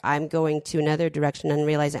older, I'm going to another direction and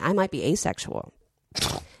realizing I might be asexual.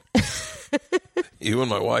 You and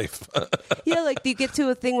my wife. Yeah, like you get to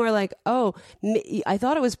a thing where like, oh, I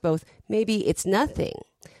thought it was both. Maybe it's nothing.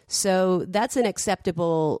 So that's an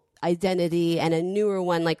acceptable identity and a newer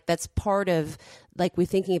one. Like that's part of like we're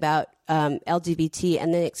thinking about LGBT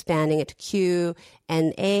and then expanding it to Q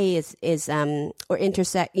and A is or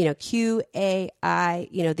intersect. Q, A, I.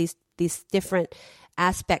 These different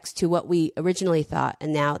aspects to what we originally thought,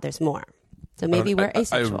 and now there's more. So maybe we're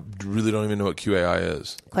asexual. I really don't even know what QAI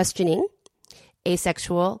is. Questioning.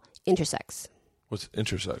 Asexual, intersex. What's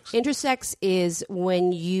intersex? Intersex is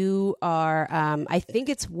when you are, I think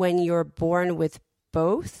it's when you're born with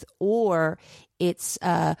both, or it's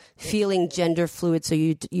feeling gender fluid. So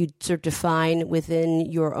you sort of define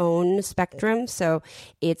within your own spectrum. So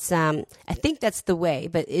it's, I think that's the way,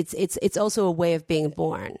 but it's also a way of being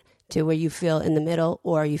born to where you feel in the middle,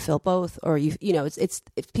 or you feel both, or it's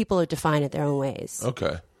people are defined in their own ways.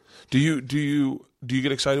 Okay. Do you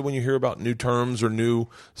get excited when you hear about new terms or new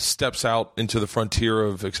steps out into the frontier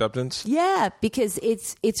of acceptance? Yeah, because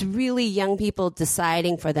it's really young people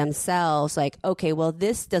deciding for themselves, like, okay, well,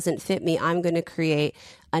 this doesn't fit me. I'm going to create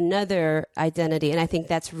another identity. And I think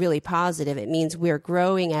that's really positive. It means we're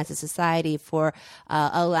growing as a society for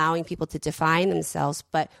allowing people to define themselves.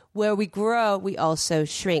 But where we grow, we also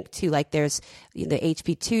shrink too. Like there's the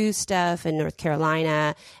HP2 stuff in North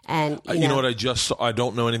Carolina. And you know what I just saw? I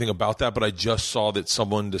don't know anything about that, but I just saw that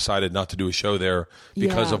someone decided not to do a show there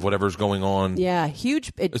because of whatever's going on. Yeah,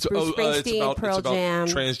 huge. Bruce Springsteen, Pearl Jam.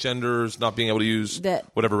 Transgenders not being able to use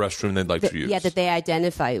whatever restroom they'd like to use. Yeah, that they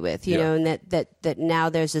identify with, and that now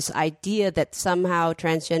there's this idea that somehow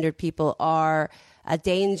transgendered people are a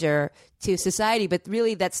danger to society, but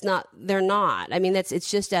really they're not. I mean,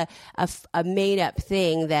 it's just a made up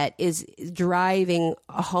thing that is driving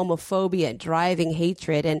homophobia, driving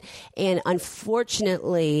hatred. And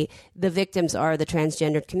unfortunately the victims are the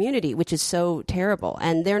transgendered community, which is so terrible.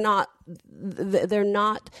 And they're not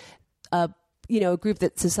a group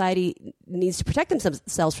that society needs to protect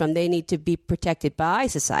themselves from. They need to be protected by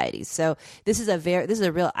society. So this is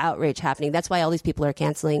a real outrage happening. That's why all these people are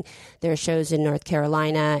canceling their shows in North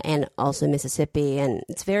Carolina and also Mississippi. And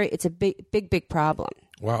it's a big problem.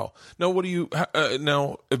 Wow. Now,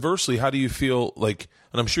 now adversely, how do you feel like,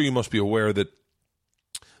 and I'm sure you must be aware that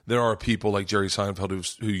there are people like Jerry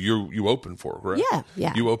Seinfeld who you open for, correct?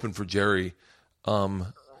 Yeah. You open for Jerry,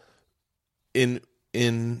 in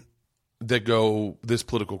that go, this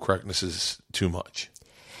political correctness is too much.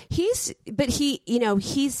 He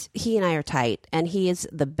and I are tight, and he is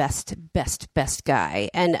the best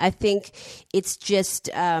guy. And I think it's just,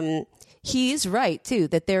 he is right too,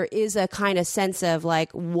 that there is a kind of sense of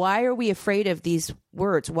like, why are we afraid of these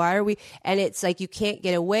words? Why are we, and it's like, you can't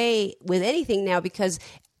get away with anything now because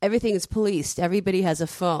everything is policed. Everybody has a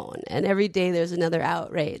phone, and every day there's another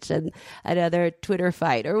outrage and another Twitter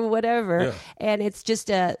fight or whatever. Yeah. And it's just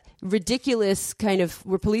a ridiculous kind of,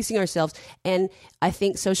 we're policing ourselves. And I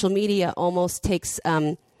think social media almost takes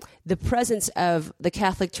the presence of the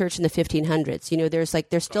Catholic Church in the 1500s. You know, they're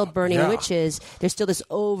still burning witches. There's still this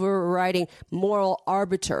overriding moral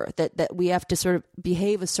arbiter that we have to sort of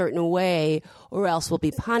behave a certain way or else we'll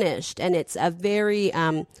be punished. And it's a very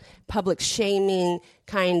public shaming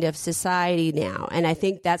kind of society now. And I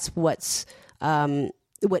think that's what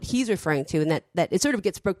he's referring to, and that it sort of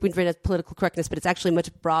gets broken into political correctness, but it's actually much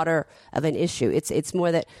broader of an issue. It's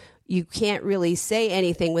more that you can't really say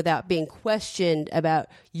anything without being questioned about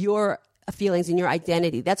your feelings and your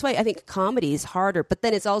identity. That's why I think comedy is harder. But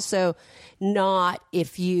then it's also not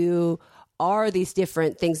if you are these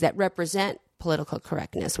different things that represent political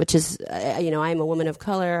correctness, which is, I'm a woman of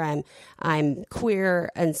color, I'm queer,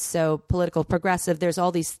 and so political progressive. There's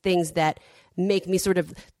all these things that make me sort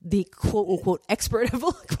of the quote unquote expert of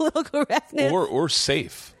political correctness, or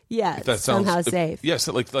safe. Yeah, somehow safe. Yes,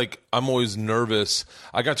 like I'm always nervous.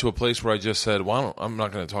 I got to a place where I just said, "Well, I'm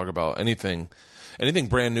not going to talk about anything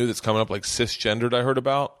brand new that's coming up, like cisgendered." I heard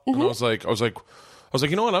about, and I was like,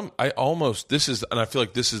 you know what? And I feel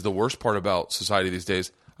like this is the worst part about society these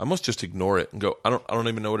days. I must just ignore it and go, I don't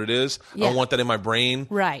even know what it is. Yeah. I don't want that in my brain.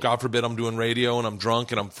 Right. God forbid I'm doing radio and I'm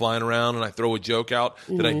drunk and I'm flying around and I throw a joke out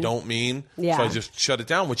that I don't mean. Yeah. So I just shut it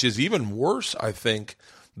down, which is even worse, I think,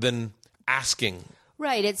 than asking.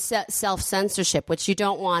 Right, it's self-censorship, which you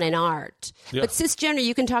don't want in art. Yeah. But cisgender,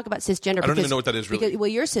 you can talk about cisgender. I don't even know what that is really. Well,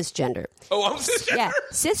 you're cisgender. Oh, I'm cisgender? Yeah,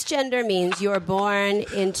 cisgender means you're born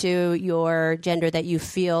into your gender that you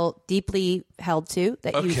feel deeply held to,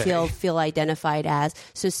 that you feel identified as.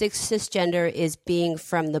 So cisgender is being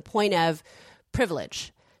from the point of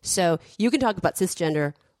privilege. So you can talk about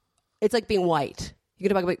cisgender. It's like being white. You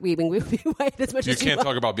can talk about being white as much as you can't want.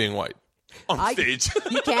 Talk about being white. On stage.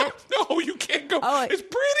 You can't? No, you can't go. Oh, it's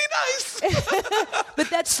pretty nice. But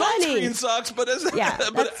that's funny. Sunscreen sucks, but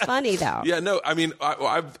that's funny though. Yeah, no, I mean,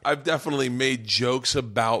 I've definitely made jokes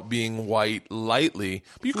about being white lightly,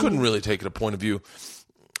 but you couldn't really take it a point of view.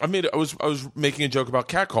 I was making a joke about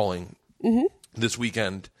catcalling this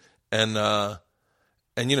weekend, and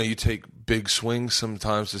you take big swings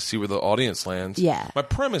sometimes to see where the audience lands. Yeah. My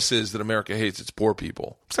premise is that America hates its poor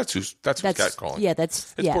people. That's who's catcalling. Yeah,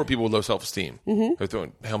 it's poor people with low self-esteem. They're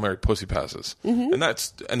throwing Hail Mary pussy passes, and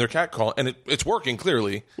they're catcalling, and it's working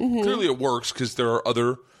clearly. Clearly, it works because there are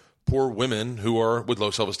other poor women who are with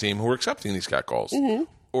low self-esteem who are accepting these catcalls,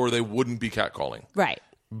 or they wouldn't be catcalling. Right.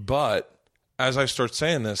 But as I start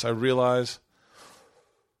saying this, I realize.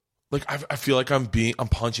 Like I feel like I'm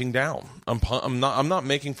punching down. I'm not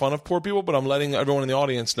making fun of poor people, but I'm letting everyone in the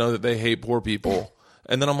audience know that they hate poor people.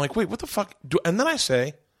 And then I'm like, wait, what the fuck? And then I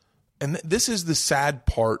say, and this is the sad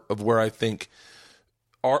part of where I think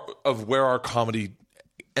where our comedy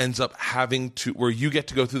ends up having to, where you get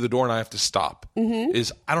to go through the door and I have to stop.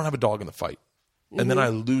 Is I don't have a dog in the fight, and then I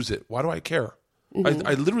lose it. Why do I care?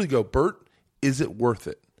 I literally go, Bert, is it worth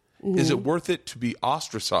it? Is it worth it to be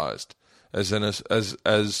ostracized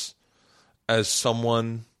as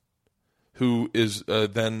someone who is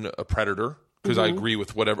then a predator, because I agree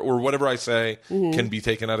with whatever I say can be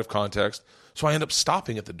taken out of context. So I end up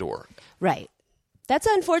stopping at the door. Right. That's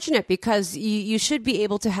unfortunate because you should be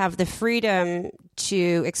able to have the freedom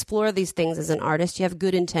to explore these things as an artist. You have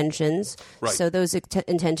good intentions, right. So those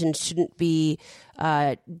intentions shouldn't be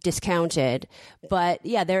discounted. But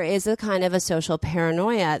yeah, there is a kind of a social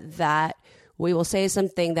paranoia that we will say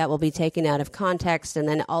something that will be taken out of context and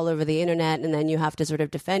then all over the internet, and then you have to sort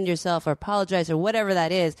of defend yourself or apologize or whatever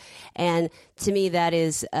that is. And to me, that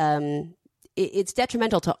is it's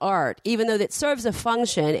detrimental to art, even though it serves a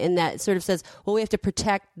function in that it sort of says, well, we have to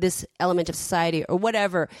protect this element of society or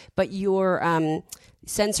whatever, but you're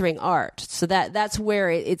censoring art. So that's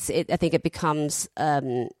where I think it becomes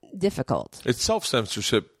difficult. It's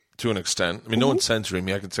self-censorship. To an extent. I mean, no one's censoring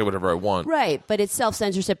me. I can say whatever I want. Right, but it's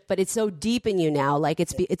self-censorship, but it's so deep in you now. Like,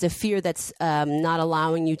 it's a fear that's not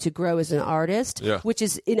allowing you to grow as an artist, which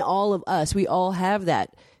is in all of us. We all have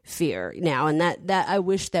that fear now, and that I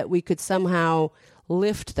wish that we could somehow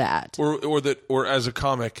lift that. Or as a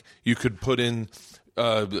comic, you could put in,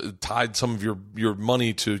 tied some of your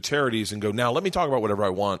money to charities and go, now let me talk about whatever I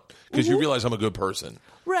want, because you realize I'm a good person.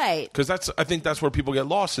 Right. Because I think that's where people get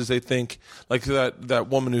lost, is they think, like that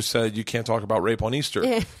woman who said you can't talk about rape on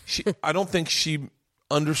Easter. I don't think she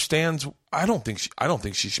understands. I don't think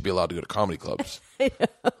she should be allowed to go to comedy clubs. I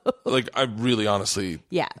know. Like, I really honestly,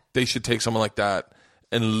 they should take someone like that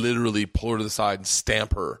and literally pull her to the side and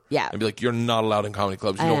stamp her. Yeah. And be like, you're not allowed in comedy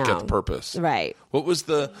clubs. You don't get the purpose. Right. What was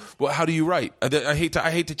how do you write? I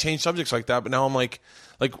hate to change subjects like that, but now I'm like,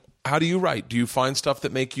 how do you write? Do you find stuff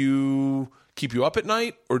that keep you up at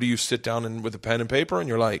night, or do you sit down with a pen and paper and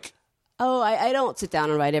you're like, oh, I don't sit down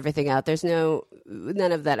and write everything out. There's no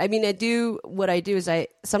none of that. I mean, what I do is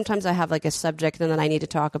sometimes I have like a subject and then I need to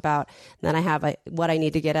talk about, and then I have what I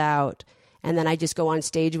need to get out. And then I just go on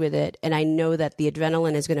stage with it, and I know that the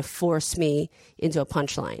adrenaline is going to force me into a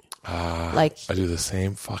punchline. Like I do the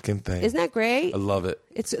same fucking thing. Isn't that great? I love it.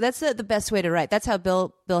 That's the best way to write. That's how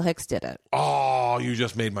Bill Hicks did it. Oh, you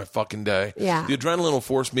just made my fucking day. Yeah. The adrenaline will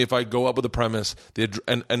force me if I go up with a premise,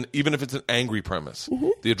 and even if it's an angry premise,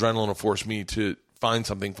 the adrenaline will force me to find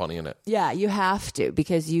something funny in it. Yeah, you have to,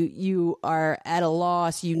 because you are at a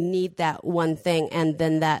loss. You need that one thing, and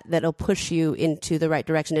then that'll push you into the right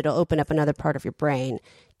direction. It'll open up another part of your brain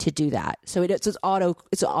to do that. So it's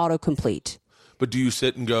autocomplete. But do you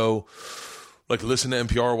sit and go, like, listen to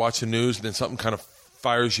NPR, watch the news, and then something kind of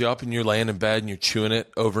fires you up, and you're laying in bed and you're chewing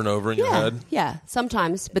it over and over in your head? Yeah,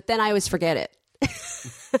 sometimes. But then I always forget it.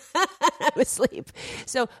 I'm asleep.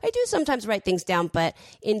 So I do sometimes write things down, but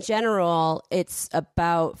in general, it's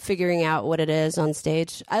about figuring out what it is on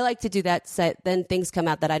stage. I like to do that, so then things come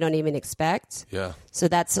out that I don't even expect. Yeah. So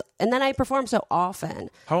and then I perform so often.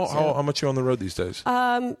 How much are you on the road these days?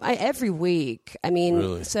 Every week. I mean,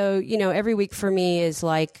 really? So, every week for me is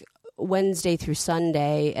like Wednesday through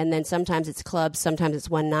Sunday, and then sometimes it's clubs, sometimes it's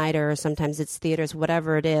one nighter, sometimes it's theaters,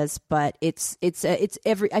 whatever it is. But it's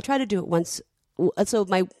I try to do it once. So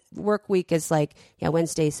my work week is like,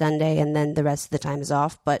 Wednesday, Sunday, and then the rest of the time is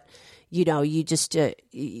off. But, you just,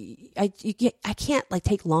 I can't like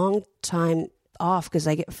take long time off because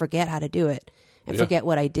I forget how to do it and forget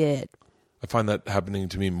what I did. I find that happening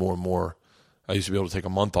to me more and more. I used to be able to take a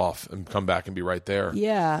month off and come back and be right there.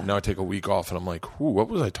 Yeah. Now I take a week off and I'm like, what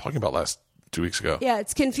was I talking about last 2 weeks ago? Yeah,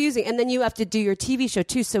 it's confusing. And then you have to do your TV show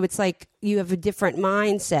too. So it's like you have a different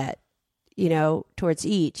mindset, towards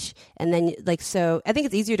each. And then so I think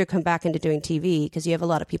it's easier to come back into doing TV because you have a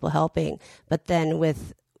lot of people helping. But then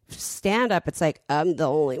with stand up, it's like, I'm the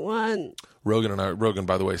only one. Rogan,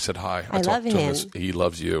 by the way, said hi. I love him. He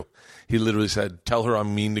loves you. He literally said, tell her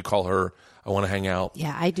I'm mean to call her. I want to hang out.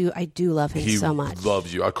 Yeah, I do love him so much. He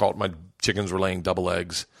loves you. I called, my chickens were laying double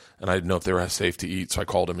eggs and I didn't know if they were safe to eat. So I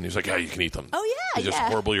called him and he was like, yeah, you can eat them. Oh, yeah. It's just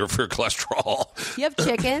horrible for your cholesterol. You have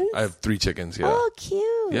chickens? I have 3 chickens, yeah. Oh,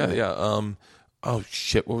 cute. Yeah. Oh,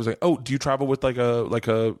 shit. What was I? Oh, do you travel with like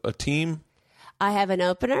a team? I have an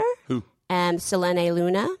opener. Who? Selene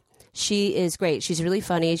Luna. She is great. She's really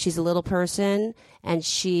funny. She's a little person, and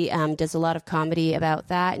she does a lot of comedy about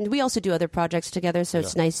that. And we also do other projects together, so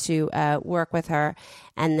it's nice to work with her.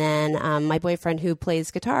 And then my boyfriend who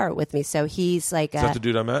plays guitar with me, so he's like... Is that the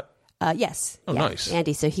dude I met? Yes. Oh, yeah, nice.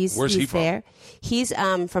 Andy. So Where's he from? there. He's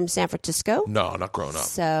from San Francisco. No, not growing up.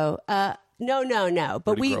 So, no.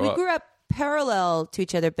 But we grew up parallel to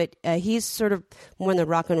each other, but he's sort of more in the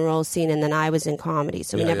rock and roll scene, and then I was in comedy,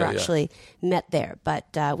 so we never actually met there.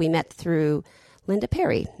 But we met through Linda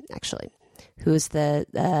Perry, actually, who's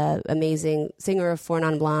the amazing singer of Four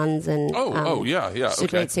Non Blondes, and she's a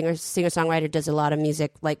great singer-songwriter. Does a lot of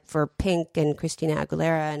music, like for Pink and Christina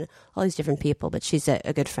Aguilera and all these different people. But she's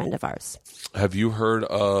a good friend of ours. Have you heard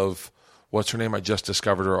of what's her name? I just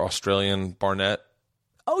discovered her, Australian Barnett.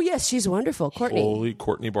 Oh, yes, she's wonderful.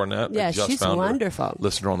 Courtney Barnett. Yeah, she's wonderful.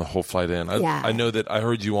 Listened to her on the whole flight in. I know that I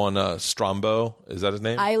heard you on Strombo. Is that his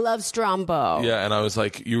name? I love Strombo. Yeah, and I was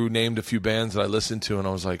like, you named a few bands that I listened to, and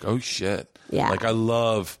I was like, oh, shit. Yeah. Like, I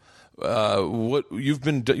love what you've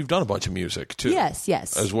done a bunch of music, too. Yes.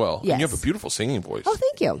 As well. Yes. And you have a beautiful singing voice. Oh,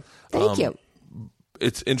 thank you. Thank you.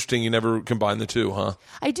 It's interesting you never combine the two, huh?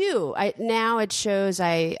 I do. Now at shows,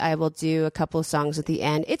 I will do a couple of songs at the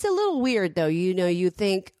end. It's a little weird, though. You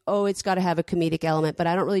think, oh, it's got to have a comedic element, but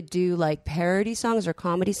I don't really do like parody songs or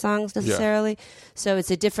comedy songs necessarily. Yeah. So it's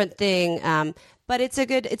a different thing. But it's a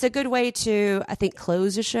good way to, I think,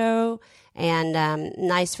 close a show and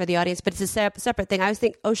nice for the audience. But it's a separate thing. I always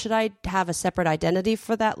think, oh, should I have a separate identity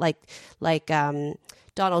for that? Like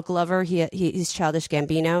Donald Glover, he's Childish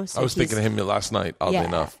Gambino. So I was thinking of him last night, oddly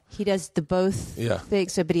enough. He does the both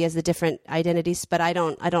things, but he has the different identities. But I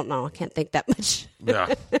don't know. I can't think that much.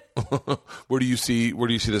 Yeah. Where do you see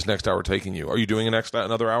this next hour taking you? Are you doing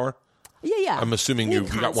another hour? Yeah. I'm assuming you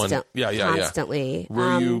got one. Yeah. Constantly. Where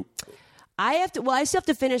are you? I still have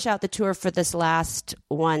to finish out the tour for this last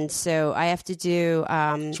one, so I have to do...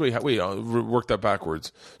 So wait, work that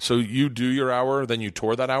backwards. So you do your hour, then you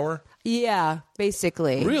tour that hour? Yeah,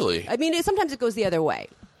 basically. Really? I mean, sometimes it goes the other way.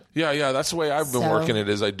 Yeah. That's the way I've been working it.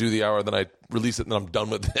 Is I do the hour, then I release it, and then I'm done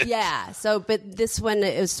with it. Yeah. So, but this one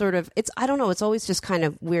is sort of, I don't know, it's always just kind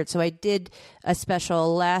of weird. So I did a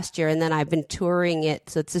special last year, and then I've been touring it.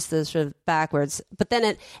 So it's just sort of backwards. But then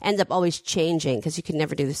it ends up always changing because you can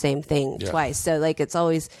never do the same thing twice. So like it's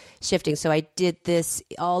always shifting. So I did this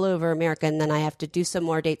all over America, and then I have to do some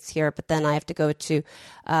more dates here. But then I have to go to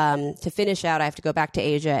finish out, I have to go back to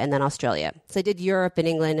Asia and then Australia. So I did Europe and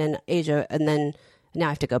England and Asia, and then now I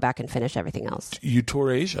have to go back and finish everything else. You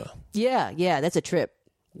tour Asia? Yeah, that's a trip.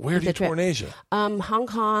 Where do you tour in Asia? Hong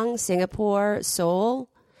Kong, Singapore, Seoul.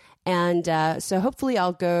 And so hopefully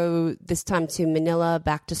I'll go this time to Manila,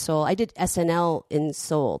 back to Seoul. I did SNL in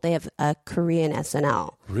Seoul. They have a Korean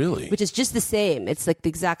SNL. Really? Which is just the same. It's like the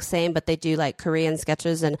exact same, but they do like Korean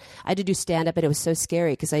sketches. And I had to do stand-up, and it was so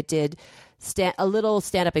scary because I did a little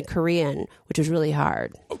stand-up in Korean, which was really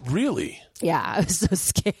hard. Really? Yeah, I was so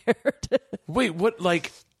scared. Wait, what?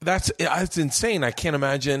 Like, that's insane. I can't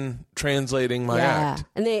imagine translating my act.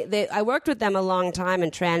 And I worked with them a long time in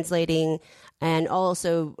translating and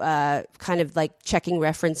also kind of like checking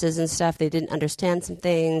references and stuff. They didn't understand some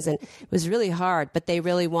things, and it was really hard, but they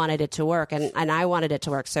really wanted it to work, and I wanted it to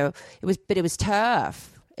work. So it was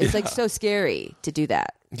tough. It's like so scary to do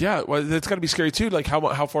that. Yeah, well, that's got to be scary too. Like,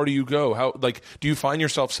 how far do you go? How, like, do you find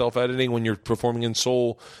yourself self-editing when you're performing in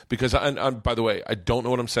Seoul? Because, I'm by the way, I don't know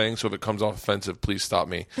what I'm saying, so if it comes off offensive, please stop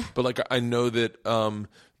me. But like, I know that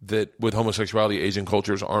that with homosexuality, Asian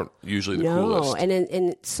cultures aren't usually the coolest. No, and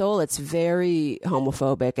in Seoul, it's very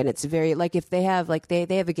homophobic, and it's very like if they have like they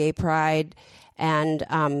have a gay pride, and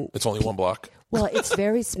it's only one block. Well, it's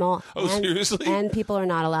very small. Seriously? And people are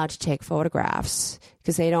not allowed to take photographs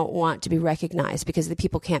because they don't want to be recognized because the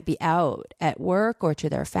people can't be out at work or to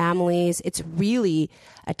their families. It's really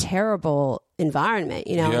a terrible environment,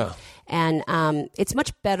 you know? Yeah. And it's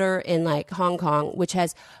much better in like Hong Kong, which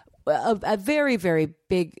has a very, very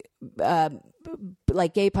big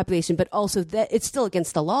like gay population, but also that it's still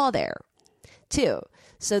against the law there too.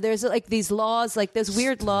 So there's like these laws, like those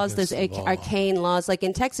weird laws, those arcane laws. Like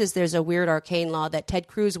in Texas, there's a weird arcane law that Ted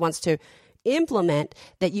Cruz wants to implement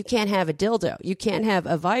that you can't have a dildo. You can't have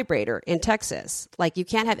a vibrator in Texas. Like you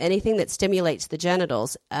can't have anything that stimulates the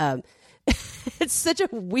genitals. It's such a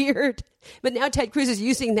weird, but now Ted Cruz is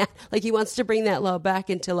using that. Like he wants to bring that law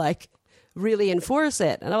back into like really enforce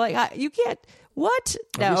it. And I'm like, you can't. What?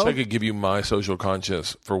 No. I wish I could give you my social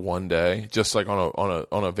conscience for one day, just like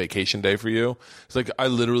on a vacation day for you. It's like I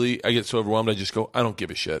get so overwhelmed. I just go, I don't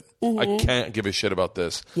give a shit. Mm-hmm. I can't give a shit about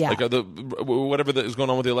this. Yeah. Like whatever that is going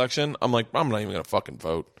on with the election, I'm like, I'm not even gonna fucking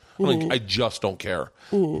vote. Mm-hmm. Like, I just don't care.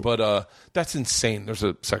 Mm-hmm. But that's insane. There's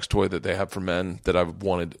a sex toy that they have for men that I've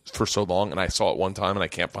wanted for so long, and I saw it one time and I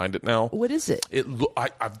can't find it now. It is it?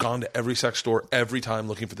 I've gone to every sex store every time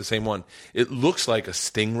looking for the same one. It looks like a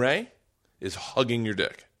stingray is hugging your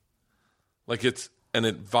dick, like it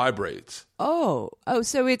vibrates. Oh,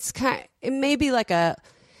 so it's it may be like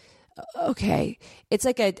it's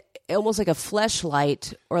like almost like a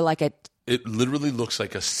fleshlight or like a. It literally looks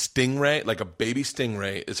like a stingray, like a baby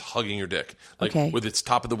stingray is hugging your dick, like with its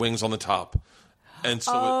top of the wings on the top, and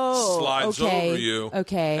so it slides over you.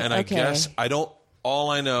 Okay, and I guess all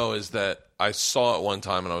I know is that I saw it one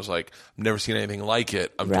time and I was like, I've never seen anything like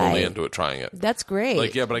it. I'm totally into it, trying it. That's great.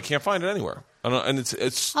 Like, yeah, but I can't find it anywhere. I don't, and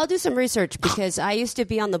it's. I'll do some research because I used to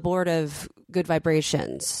be on the board of Good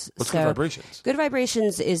Vibrations. What's Good Vibrations? Good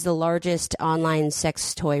Vibrations is the largest online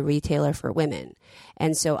sex toy retailer for women.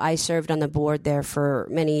 And so I served on the board there for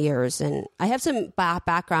many years. And I have some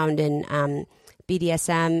background in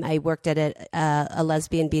BDSM. I worked at a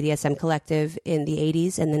lesbian BDSM collective in the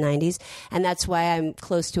 80s and the 90s. And that's why I'm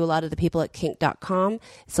close to a lot of the people at kink.com.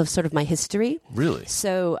 So sort of my history. Really?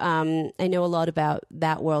 So I know a lot about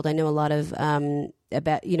that world. I know a lot of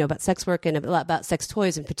about sex work and a lot about sex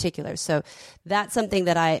toys in particular. So that's something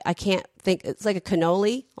that I can't think. It's like a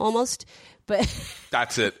cannoli almost. But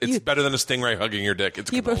that's it. It's better than a stingray hugging your dick.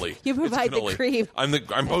 It's a cannoli. You provide the cream.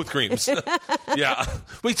 I'm both creams. Yeah.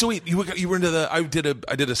 Wait. You were into the. I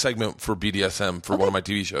did a segment for BDSM for one of my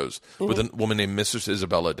TV shows with a woman named Mrs.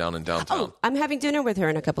 Isabella down in downtown. Oh, I'm having dinner with her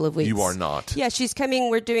in a couple of weeks. You are not. Yeah, she's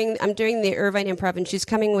coming. I'm doing the Irvine Improv, and she's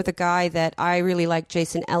coming with a guy that I really like,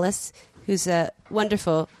 Jason Ellis, who's a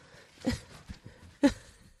wonderful.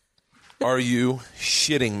 Are you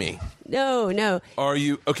shitting me? No. Are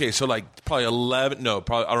you okay? So like probably 11. No,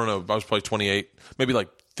 probably I don't know. I was probably 28, maybe like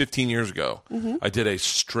 15 years ago. Mm-hmm. I did a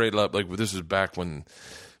straight up like this is back when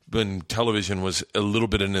television was a little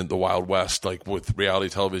bit in the Wild West, like with reality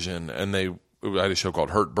television, and I had a show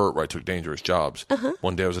called Hurt Burt where I took dangerous jobs. Uh-huh.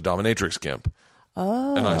 One day I was a dominatrix gimp,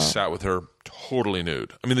 and I sat with her totally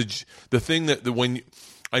nude. I mean the thing that when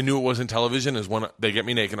I knew it wasn't television is when they get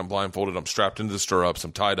me naked, I'm blindfolded, I'm strapped into the stirrups,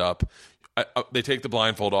 I'm tied up. They take the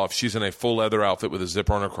blindfold off. She's in a full leather outfit with a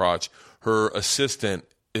zipper on her crotch. Her assistant,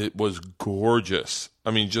 it was gorgeous.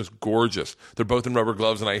 I mean, just gorgeous. They're both in rubber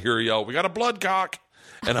gloves, and I hear her yell, "We got a blood cock."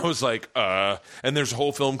 And I was like, And there's a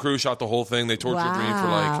whole film crew, shot the whole thing. They tortured me for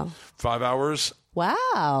like 5 hours.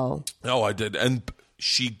 Wow. No, I did. And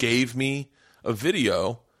she gave me a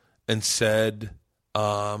video and said,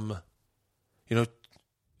 because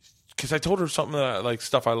I told her something that like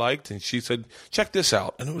stuff I liked, and she said, "Check this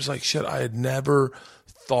out." And it was like shit I had never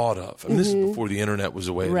thought of. And this is before the internet was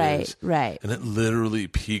the way it is. Right. And it literally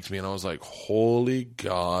piqued me, and I was like, "Holy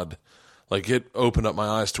God!" Like it opened up my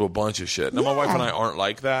eyes to a bunch of shit. Now my wife and I aren't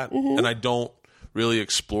like that, and I don't really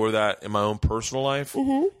explore that in my own personal life.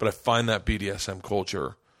 But I find that BDSM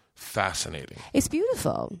culture fascinating. It's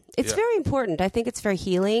beautiful. It's very important. I think it's very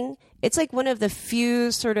healing. It's like one of the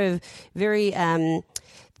few sort of very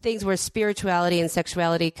things where spirituality and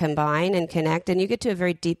sexuality combine and connect, and you get to a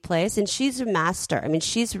very deep place. And she's a master. I mean,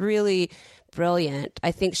 she's really brilliant.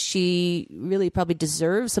 I think she really probably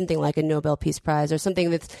deserves something like a Nobel Peace Prize or something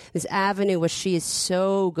that's this avenue where she is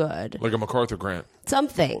so good. Like a MacArthur Grant.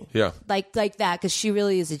 Something. Yeah. Like that, because she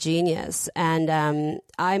really is a genius. And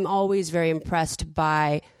I'm always very impressed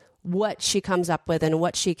by what she comes up with and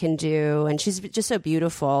what she can do. And she's just so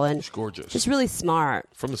beautiful. And she's gorgeous. Just really smart.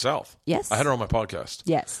 From the South. Yes. I had her on my podcast.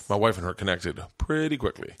 Yes. My wife and her connected pretty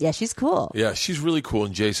quickly. Yeah, she's cool. Yeah, she's really cool.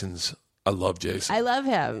 And I love Jason. I love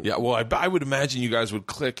him. Yeah, well, I would imagine you guys would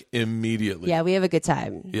click immediately. Yeah, we have a good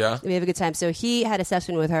time. Yeah? We have a good time. So he had a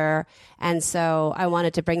session with her, and so I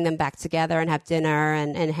wanted to bring them back together and have dinner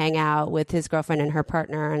and hang out with his girlfriend and her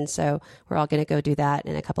partner, and so we're all going to go do that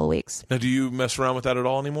in a couple of weeks. Now, do you mess around with that at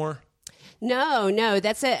all anymore? No.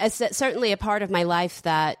 That's certainly a part of my life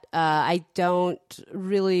that I don't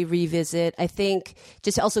really revisit. I think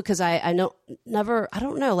just also because I never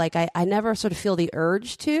sort of feel the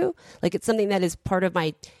urge to. Like it's something that is part of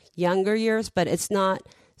my younger years, but it's not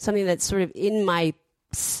something that's sort of in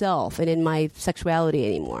myself and in my sexuality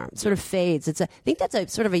anymore. It sort of fades. I think that's a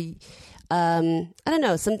sort of a I don't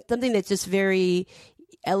know, something that's just very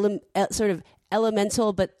sort of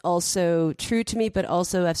elemental, but also true to me, but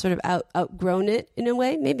also I've sort of outgrown it in a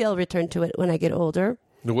way. Maybe I'll return to it when I get older.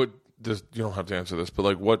 You don't have to answer this, but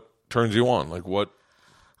like what turns you on? Like what?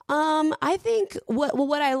 I think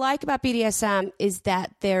what I like about BDSM is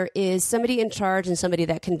that there is somebody in charge and somebody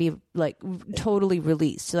that can be like totally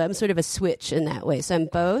released. So I'm sort of a switch in that way. So I'm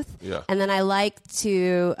both. Yeah. And then I like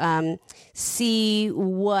to see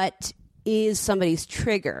what is somebody's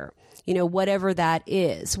trigger. You know, whatever that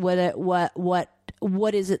is, what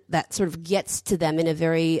is it that sort of gets to them in a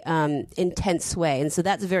very intense way? And so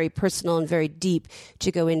that's very personal and very deep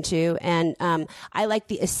to go into. And I like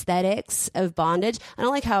the aesthetics of bondage. I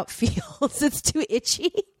don't like how it feels. It's too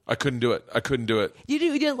itchy. I couldn't do it. You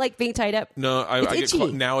didn't like being tied up? No,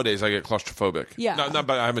 nowadays I get claustrophobic. Yeah. Not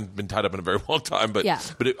I haven't been tied up in a very long time, but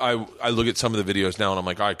I look at some of the videos now and I'm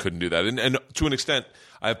like, I couldn't do that. And to an extent,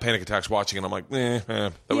 I have panic attacks watching, and I'm like,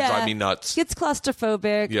 that would drive me nuts. It's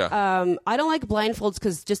claustrophobic. Yeah. I don't like blindfolds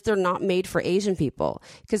because just they're not made for Asian people.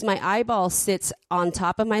 Because my eyeball sits on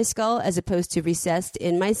top of my skull as opposed to recessed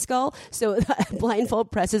in my skull. So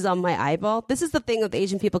blindfold presses on my eyeball. This is the thing with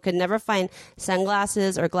Asian people, could never find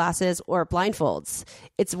sunglasses or glasses or blindfolds.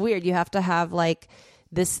 It's weird. You have to have like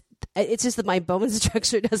this. It's just that my bone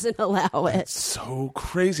structure doesn't allow it. It's so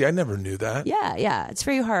crazy. I never knew that. Yeah. It's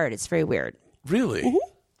very hard. It's very weird. Really? Mm-hmm.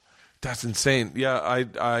 That's insane. Yeah, I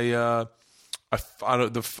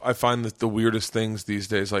find that the weirdest things these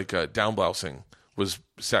days, like down blousing, was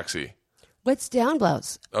sexy. What's down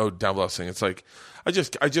blouse? Oh, down blousing. It's like I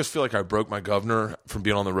just feel like I broke my governor from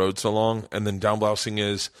being on the road so long, and then down blousing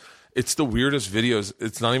it's the weirdest videos.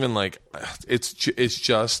 It's not even like it's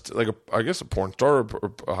just like I guess a porn star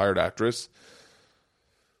or a hired actress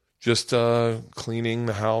just cleaning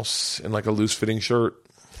the house in like a loose fitting shirt.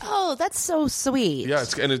 Oh, that's so sweet. Yeah,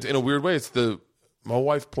 and in a weird way, my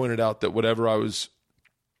wife pointed out that whatever I was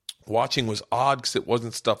watching was odd because it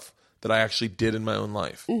wasn't stuff that I actually did in my own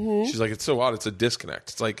life. Mm-hmm. She's like, it's so odd. It's a disconnect.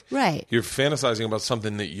 It's like you're fantasizing about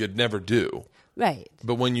something that you'd never do. Right.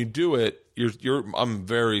 But when you do it, I'm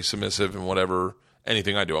very submissive in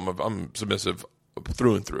anything I do. I'm submissive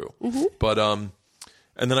through and through. Mm-hmm. But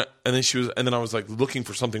And then I was like looking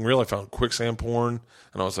for something real. I found quicksand porn,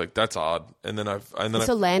 and I was like, "That's odd." It's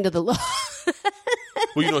a land of the law.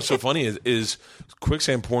 Well, what's so funny is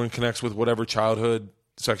quicksand porn connects with whatever childhood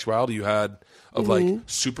sexuality you had of like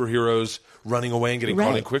superheroes running away and getting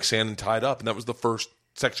caught in quicksand and tied up, and that was the first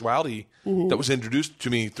sexuality that was introduced to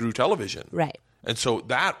me through television. Right. And so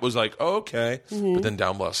that was like, oh, okay. But then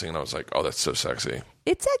Down Blessing, and I was like, oh, that's so sexy.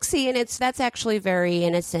 It's sexy, and that's actually very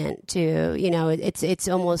innocent too. You know, it's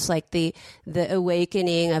almost like the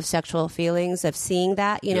awakening of sexual feelings, of seeing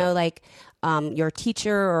that. You know, like your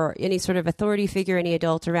teacher or any sort of authority figure, any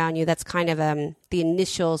adult around you. That's kind of the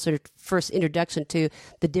initial sort of first introduction to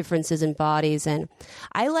the differences in bodies. And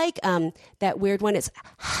I like that weird one. It's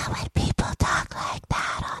when people talk like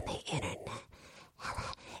that on the internet.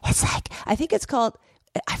 It's like, I think it's called,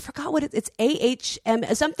 I forgot what it's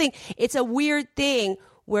AHM something. It's a weird thing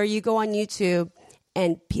where you go on YouTube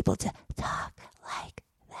and people talk like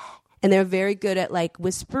that. And they're very good at like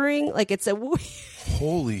whispering. Like it's a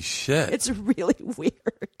holy shit. It's really weird.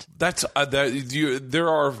 That's there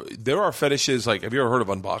are fetishes. Like, have you ever heard of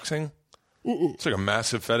unboxing? It's like a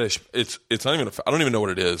massive fetish. It's not even I don't even know what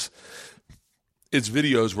it is. It's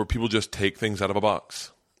videos where people just take things out of a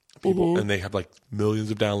box. People and they have like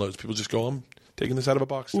millions of downloads. People just go, I'm taking this out of a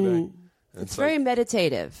box today. It's very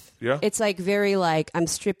meditative. Yeah. It's like very like I'm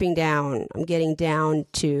stripping down. I'm getting down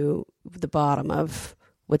to the bottom of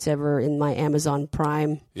what's ever in my Amazon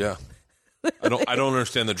Prime. Yeah. I don't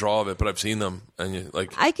understand the draw of it, but I've seen them, and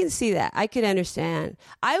like I can see that. I can understand.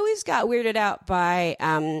 I always got weirded out by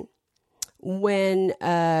when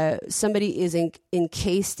somebody is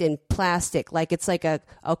encased in plastic, like it's like a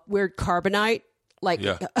weird carbonite. Like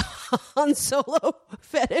Han Solo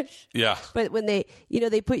fetish. Yeah. But when they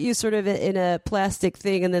put you sort of in a plastic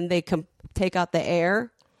thing and then they take out the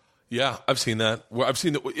air. Yeah, I've seen that. Well, I've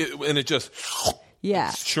seen it, and it just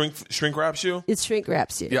shrink wraps you. It shrink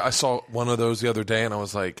wraps you. Yeah, I saw one of those the other day, and I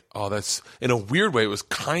was like, oh, that's, in a weird way, it was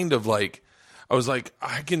kind of like, I was like,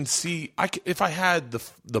 I can see, if I had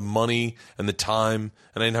the money and the time,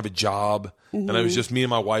 and I didn't have a job, and it was just me and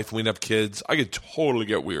my wife, and we didn't have kids, I could totally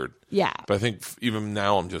get weird. Yeah. But I think even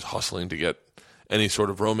now I'm just hustling to get any sort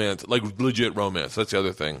of romance, like legit romance. That's the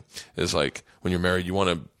other thing, is like when you're married, you want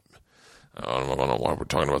to, I don't know why we're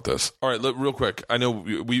talking about this. All right, real quick. I know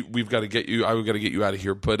we've got to get you, I've got to get you out of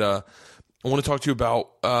here, but I want to talk to you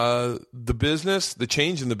about the business, the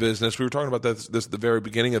change in the business. We were talking about this at the very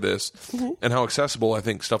beginning of this, and how accessible I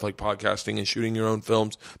think stuff like podcasting and shooting your own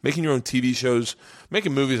films, making your own TV shows,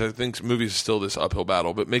 making movies. I think movies is still this uphill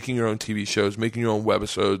battle, but making your own TV shows, making your own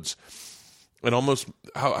webisodes, and almost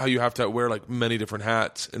how you have to wear like many different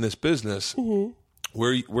hats in this business.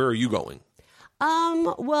 Where are you going?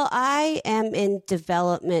 Well, I am in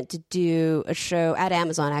development to do a show at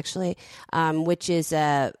Amazon, actually, which is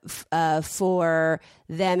for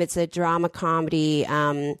them. It's a drama comedy.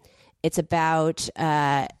 It's about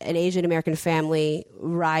an Asian American family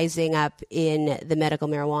rising up in the medical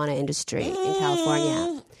marijuana industry in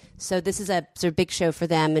California. So this is a sort of big show for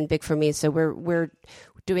them and big for me. So we're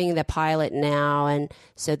doing the pilot now, and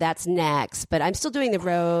so that's next. But I'm still doing the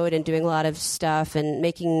road and doing a lot of stuff and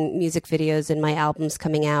making music videos, and my album's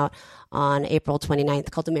coming out on April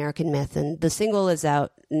 29th called American Myth, and the single is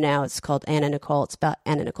out now. It's called Anna Nicole. It's about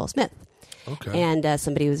Anna Nicole Smith. Okay. And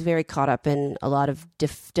somebody who was very caught up in a lot of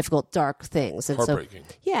difficult, dark things. And heartbreaking.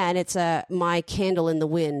 So, yeah, and it's my candle in the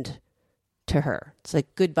wind to her. It's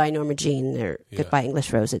like Goodbye Norma Jean or Goodbye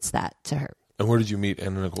English Rose. It's that to her. And where did you meet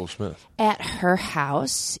Anna Nicole Smith? At her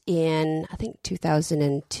house in, I think,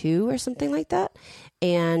 2002 or something like that.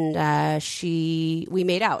 And we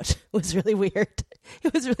made out. It was really weird.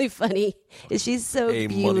 It was really funny. She's so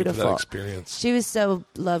beautiful. Money for that experience. She was so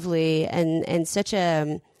lovely and such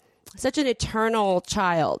an eternal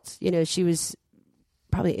child. You know, she was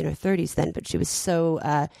probably in her 30s then, but she was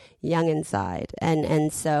so young inside.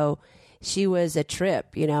 And so she was a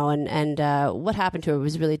trip, you know, and what happened to her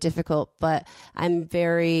was really difficult, but I'm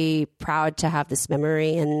very proud to have this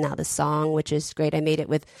memory and now the song, which is great. I made it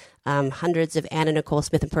with hundreds of Anna Nicole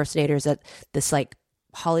Smith impersonators at this like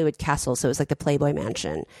Hollywood castle. So it was like the Playboy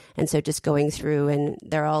Mansion. And so just going through, and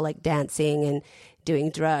they're all like dancing and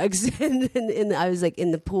doing drugs and I was like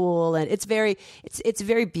in the pool, and it's very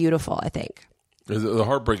beautiful, I think. The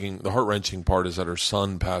heart-wrenching part is that her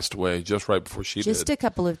son passed away just right before she did. Just a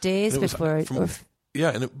couple of days before.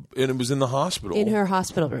 And it was in the hospital. In her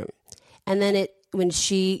hospital room. And then when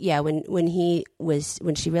she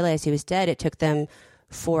realized he was dead, it took them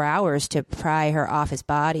 4 hours to pry her off his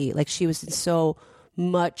body. Like, she was in so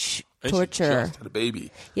much torture. And she just had a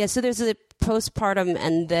baby. Yeah, so there's a postpartum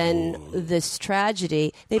and then this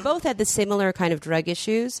tragedy. They both had the similar kind of drug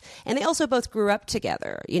issues, and they also both grew up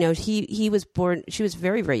together. You know, he was born, she was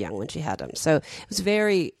very, very young when she had him. So it was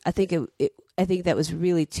very, I think that was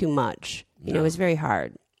really too much. You know, it was very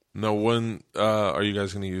hard. Now, when are you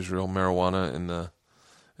guys going to use real marijuana in the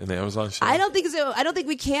Amazon show? I don't think so. I don't think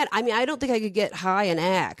we can. I mean, I don't think I could get high and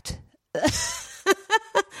act.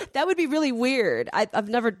 That would be really weird. I've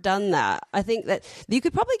never done that. I think that you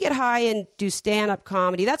could probably get high and do stand-up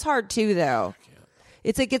comedy. That's hard too, though.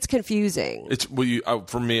 It's confusing. It's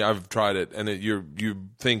for me. I've tried it, and you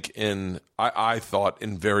think in. I thought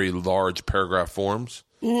in very large paragraph forms,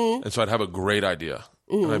 and so I'd have a great idea,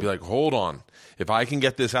 and I'd be like, "Hold on, if I can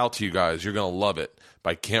get this out to you guys, you're gonna love it. But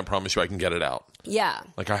I can't promise you I can get it out." Yeah,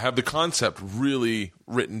 like I have the concept really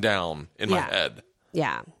written down in my head.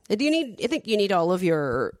 Yeah, I think you need all of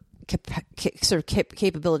your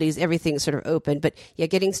capabilities, everything sort of open. But yeah,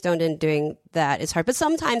 getting stoned and doing that is hard. But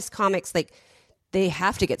sometimes comics they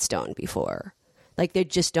have to get stoned before. Like, they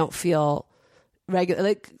just don't feel regular.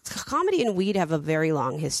 Like, comedy and weed have a very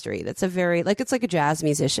long history. That's it's like a jazz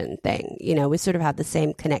musician thing. You know, we sort of have the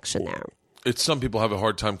same connection there. Some people have a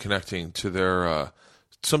hard time connecting to their,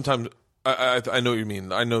 sometimes, I know what you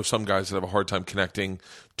mean. I know some guys that have a hard time connecting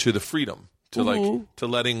to the freedom, to to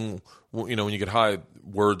letting, when you get high,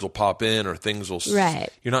 words will pop in or things will, right.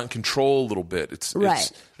 You're not in control a little bit. It's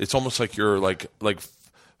almost like you're like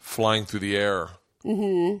flying through the air.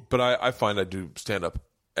 Mm-hmm. But I find I do stand up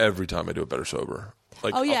every time I do it better sober.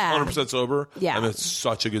 Like, 100% sober. Yeah. I mean, it's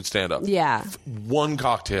such a good stand up. Yeah. One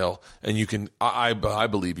cocktail and you can, I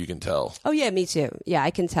believe you can tell. Oh yeah, me too. Yeah,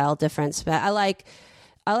 I can tell difference. But I like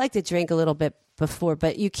to drink a little bit before,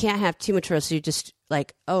 but you can't have too much roast. So you just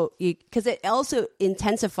because it also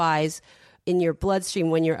intensifies in your bloodstream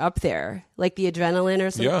when you're up there, like the adrenaline or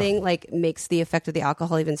something, like makes the effect of the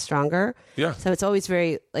alcohol even stronger. Yeah. So it's always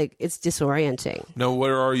very it's disorienting. Now,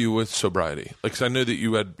 where are you with sobriety? Like, 'cause I know that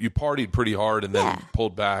you partied pretty hard and then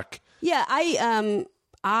pulled back. Yeah, I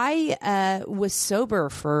was sober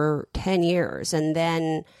for 10 years, and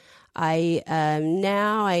then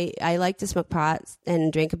now I like to smoke pot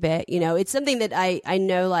and drink a bit. You know, it's something that I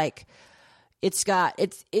know, like, it's got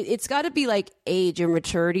to be like age and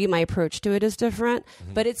maturity. My approach to it is different,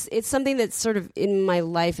 but it's something that's sort of in my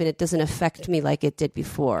life, and it doesn't affect me like it did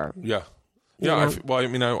before. Yeah, yeah. I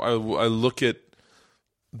look at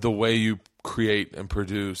the way you create and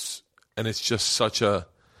produce, and it's just such a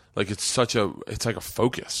it's like a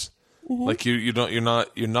focus. Mm-hmm. Like you're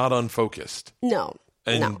not unfocused. No,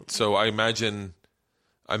 so I imagine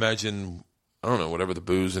I don't know, whatever the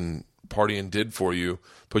booze and partying did for you,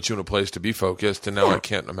 put you in a place to be focused, and now I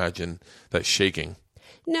can't imagine that shaking.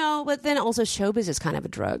 No, but then also show business is kind of a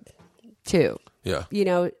drug too. Yeah. You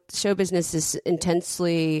know, show business is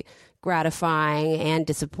intensely gratifying and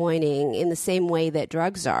disappointing in the same way that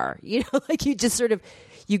drugs are. You know, like you just sort of,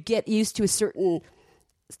 you get used to a certain,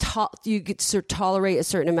 you get to sort of tolerate a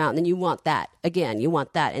certain amount, and then you want that again,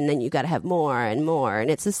 and then you got to have more and more.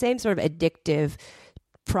 And it's the same sort of addictive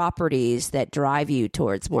properties that drive you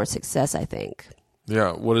towards more success, I think.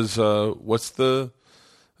 Yeah. This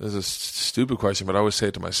is a stupid question, but I always say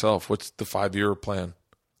it to myself. What's the 5-year plan?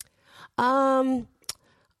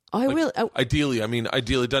 Ideally,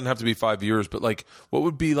 it doesn't have to be 5 years, but like, what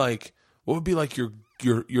would be like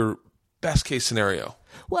your best case scenario?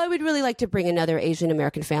 Well, I would really like to bring another Asian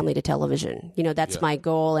American family to television. You know, that's my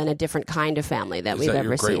goal, and a different kind of family that we've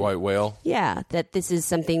ever seen. Great white whale? Yeah, that this is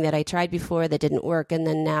something that I tried before that didn't work, and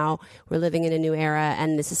then now we're living in a new era,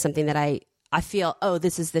 and this is something that I feel,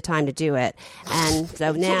 this is the time to do it. And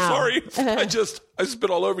so now... So sorry. I spit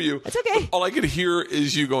all over you. It's okay. All I could hear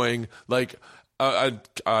is you going, like, I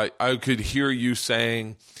could hear you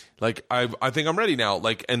saying, like, I think I'm ready now,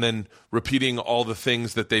 like, and then repeating all the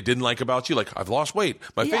things that they didn't like about you, like, I've lost weight,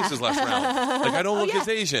 my face is less round, like, I don't look as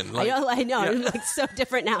Asian. Like, I know, I'm like so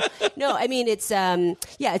different now. No, I mean, it's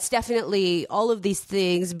it's definitely all of these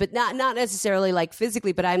things, but not necessarily like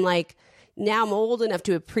physically, but I'm like, now I'm old enough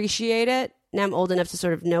to appreciate it. Now I'm old enough to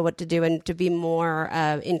sort of know what to do and to be more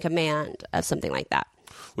in command of something like that.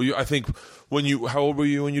 Well, I think how old were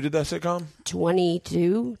you when you did that sitcom?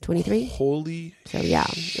 22, 23. Holy shit.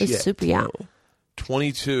 It was super young.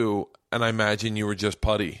 22, and I imagine you were just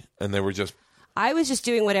putty, and they were just... I was just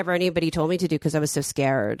doing whatever anybody told me to do because I was so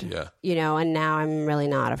scared. Yeah. You know, and now I'm really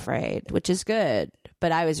not afraid, which is good,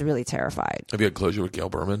 but I was really terrified. Have you had closure with Gail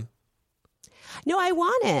Berman? No, I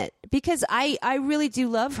want it because I really do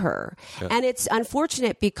love her. Yeah. And it's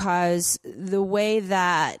unfortunate because the way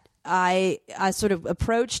that I sort of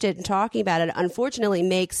approached it and talking about it, unfortunately,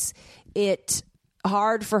 makes it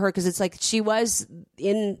hard for her because it's like she was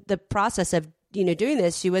in the process of, doing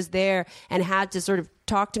this. She was there and had to sort of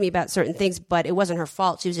talk to me about certain things, but it wasn't her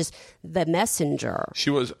fault. She was just the messenger. She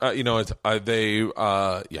was, I did a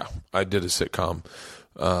sitcom.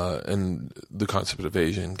 And the concept of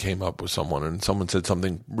Asian came up with someone, and someone said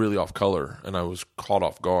something really off color, and I was caught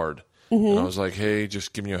off guard. Mm-hmm. And I was like, hey,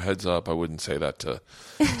 just give me a heads up. I wouldn't say that to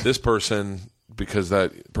this person. because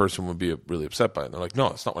that person would be really upset by it. And they're like, no,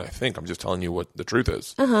 it's not what I think. I'm just telling you what the truth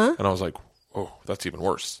is. And I was like, oh, that's even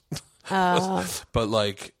worse. But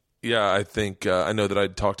like, yeah, I think I know that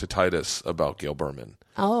I'd talked to Titus about Gail Berman.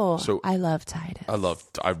 Oh, so I love Titus.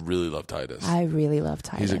 I really love Titus. I really love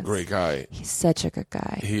Titus. He's a great guy. He's such a good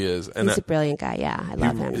guy. He is. And he's a brilliant guy. Yeah, I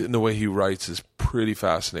love him. And the way he writes is pretty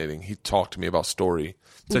fascinating. He talked to me about story.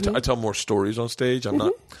 So I tell more stories on stage. I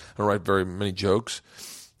don't write very many jokes.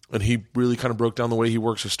 And he really kind of broke down the way he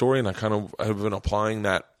works a story, and I have been applying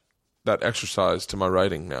that exercise to my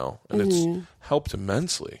writing now, and it's helped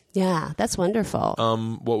immensely. Yeah, that's wonderful.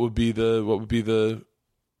 What would be the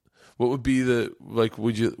like?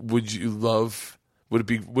 Would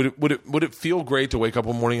it feel great to wake up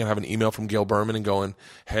one morning and have an email from Gail Berman and going,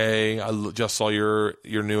 "Hey, I just saw your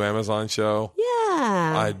new Amazon show."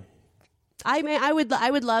 Yeah, I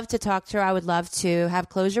would love to talk to her. I would love to have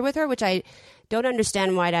closure with her, which I don't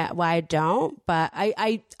understand why I don't, but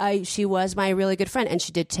she was my really good friend, and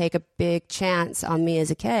she did take a big chance on me as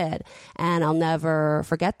a kid, and I'll never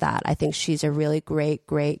forget that. I think she's a really great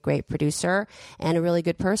producer and a really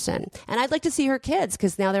good person, and I'd like to see her kids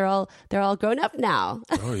because now they're all grown up now.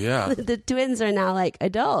 Oh yeah, the twins are now like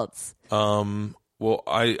adults. Well,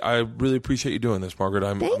 I really appreciate you doing this, Margaret.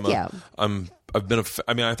 Thank you. I'm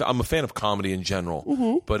a fan of comedy in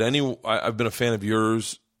general, but I've been a fan of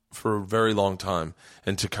yours for a very long time,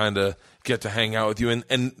 and to kind of get to hang out with you, and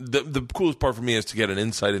the coolest part for me is to get an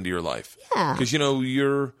insight into your life. Yeah, because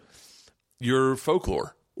you're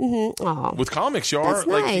folklore. With comics, you are That's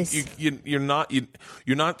like nice. you're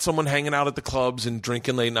not someone hanging out at the clubs and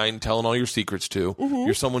drinking late night and telling all your secrets to.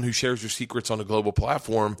 You're someone who shares your secrets on a global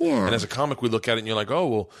platform. Yeah. And as a comic, we look at it and you're like, oh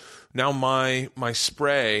well, now my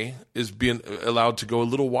spray is being allowed to go a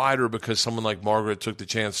little wider because someone like Margaret took the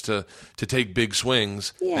chance to take big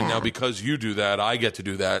swings. Yeah. And now because you do that, I get to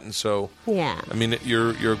do that. And so yeah, I mean, you're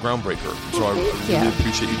a groundbreaker. So I Thank really you.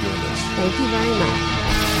 appreciate you doing this. Thank you very much.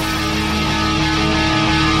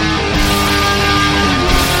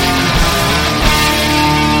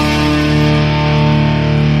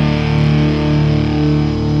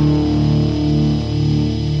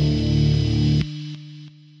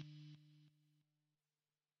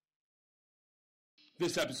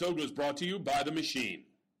 This episode was brought to you by The Machine.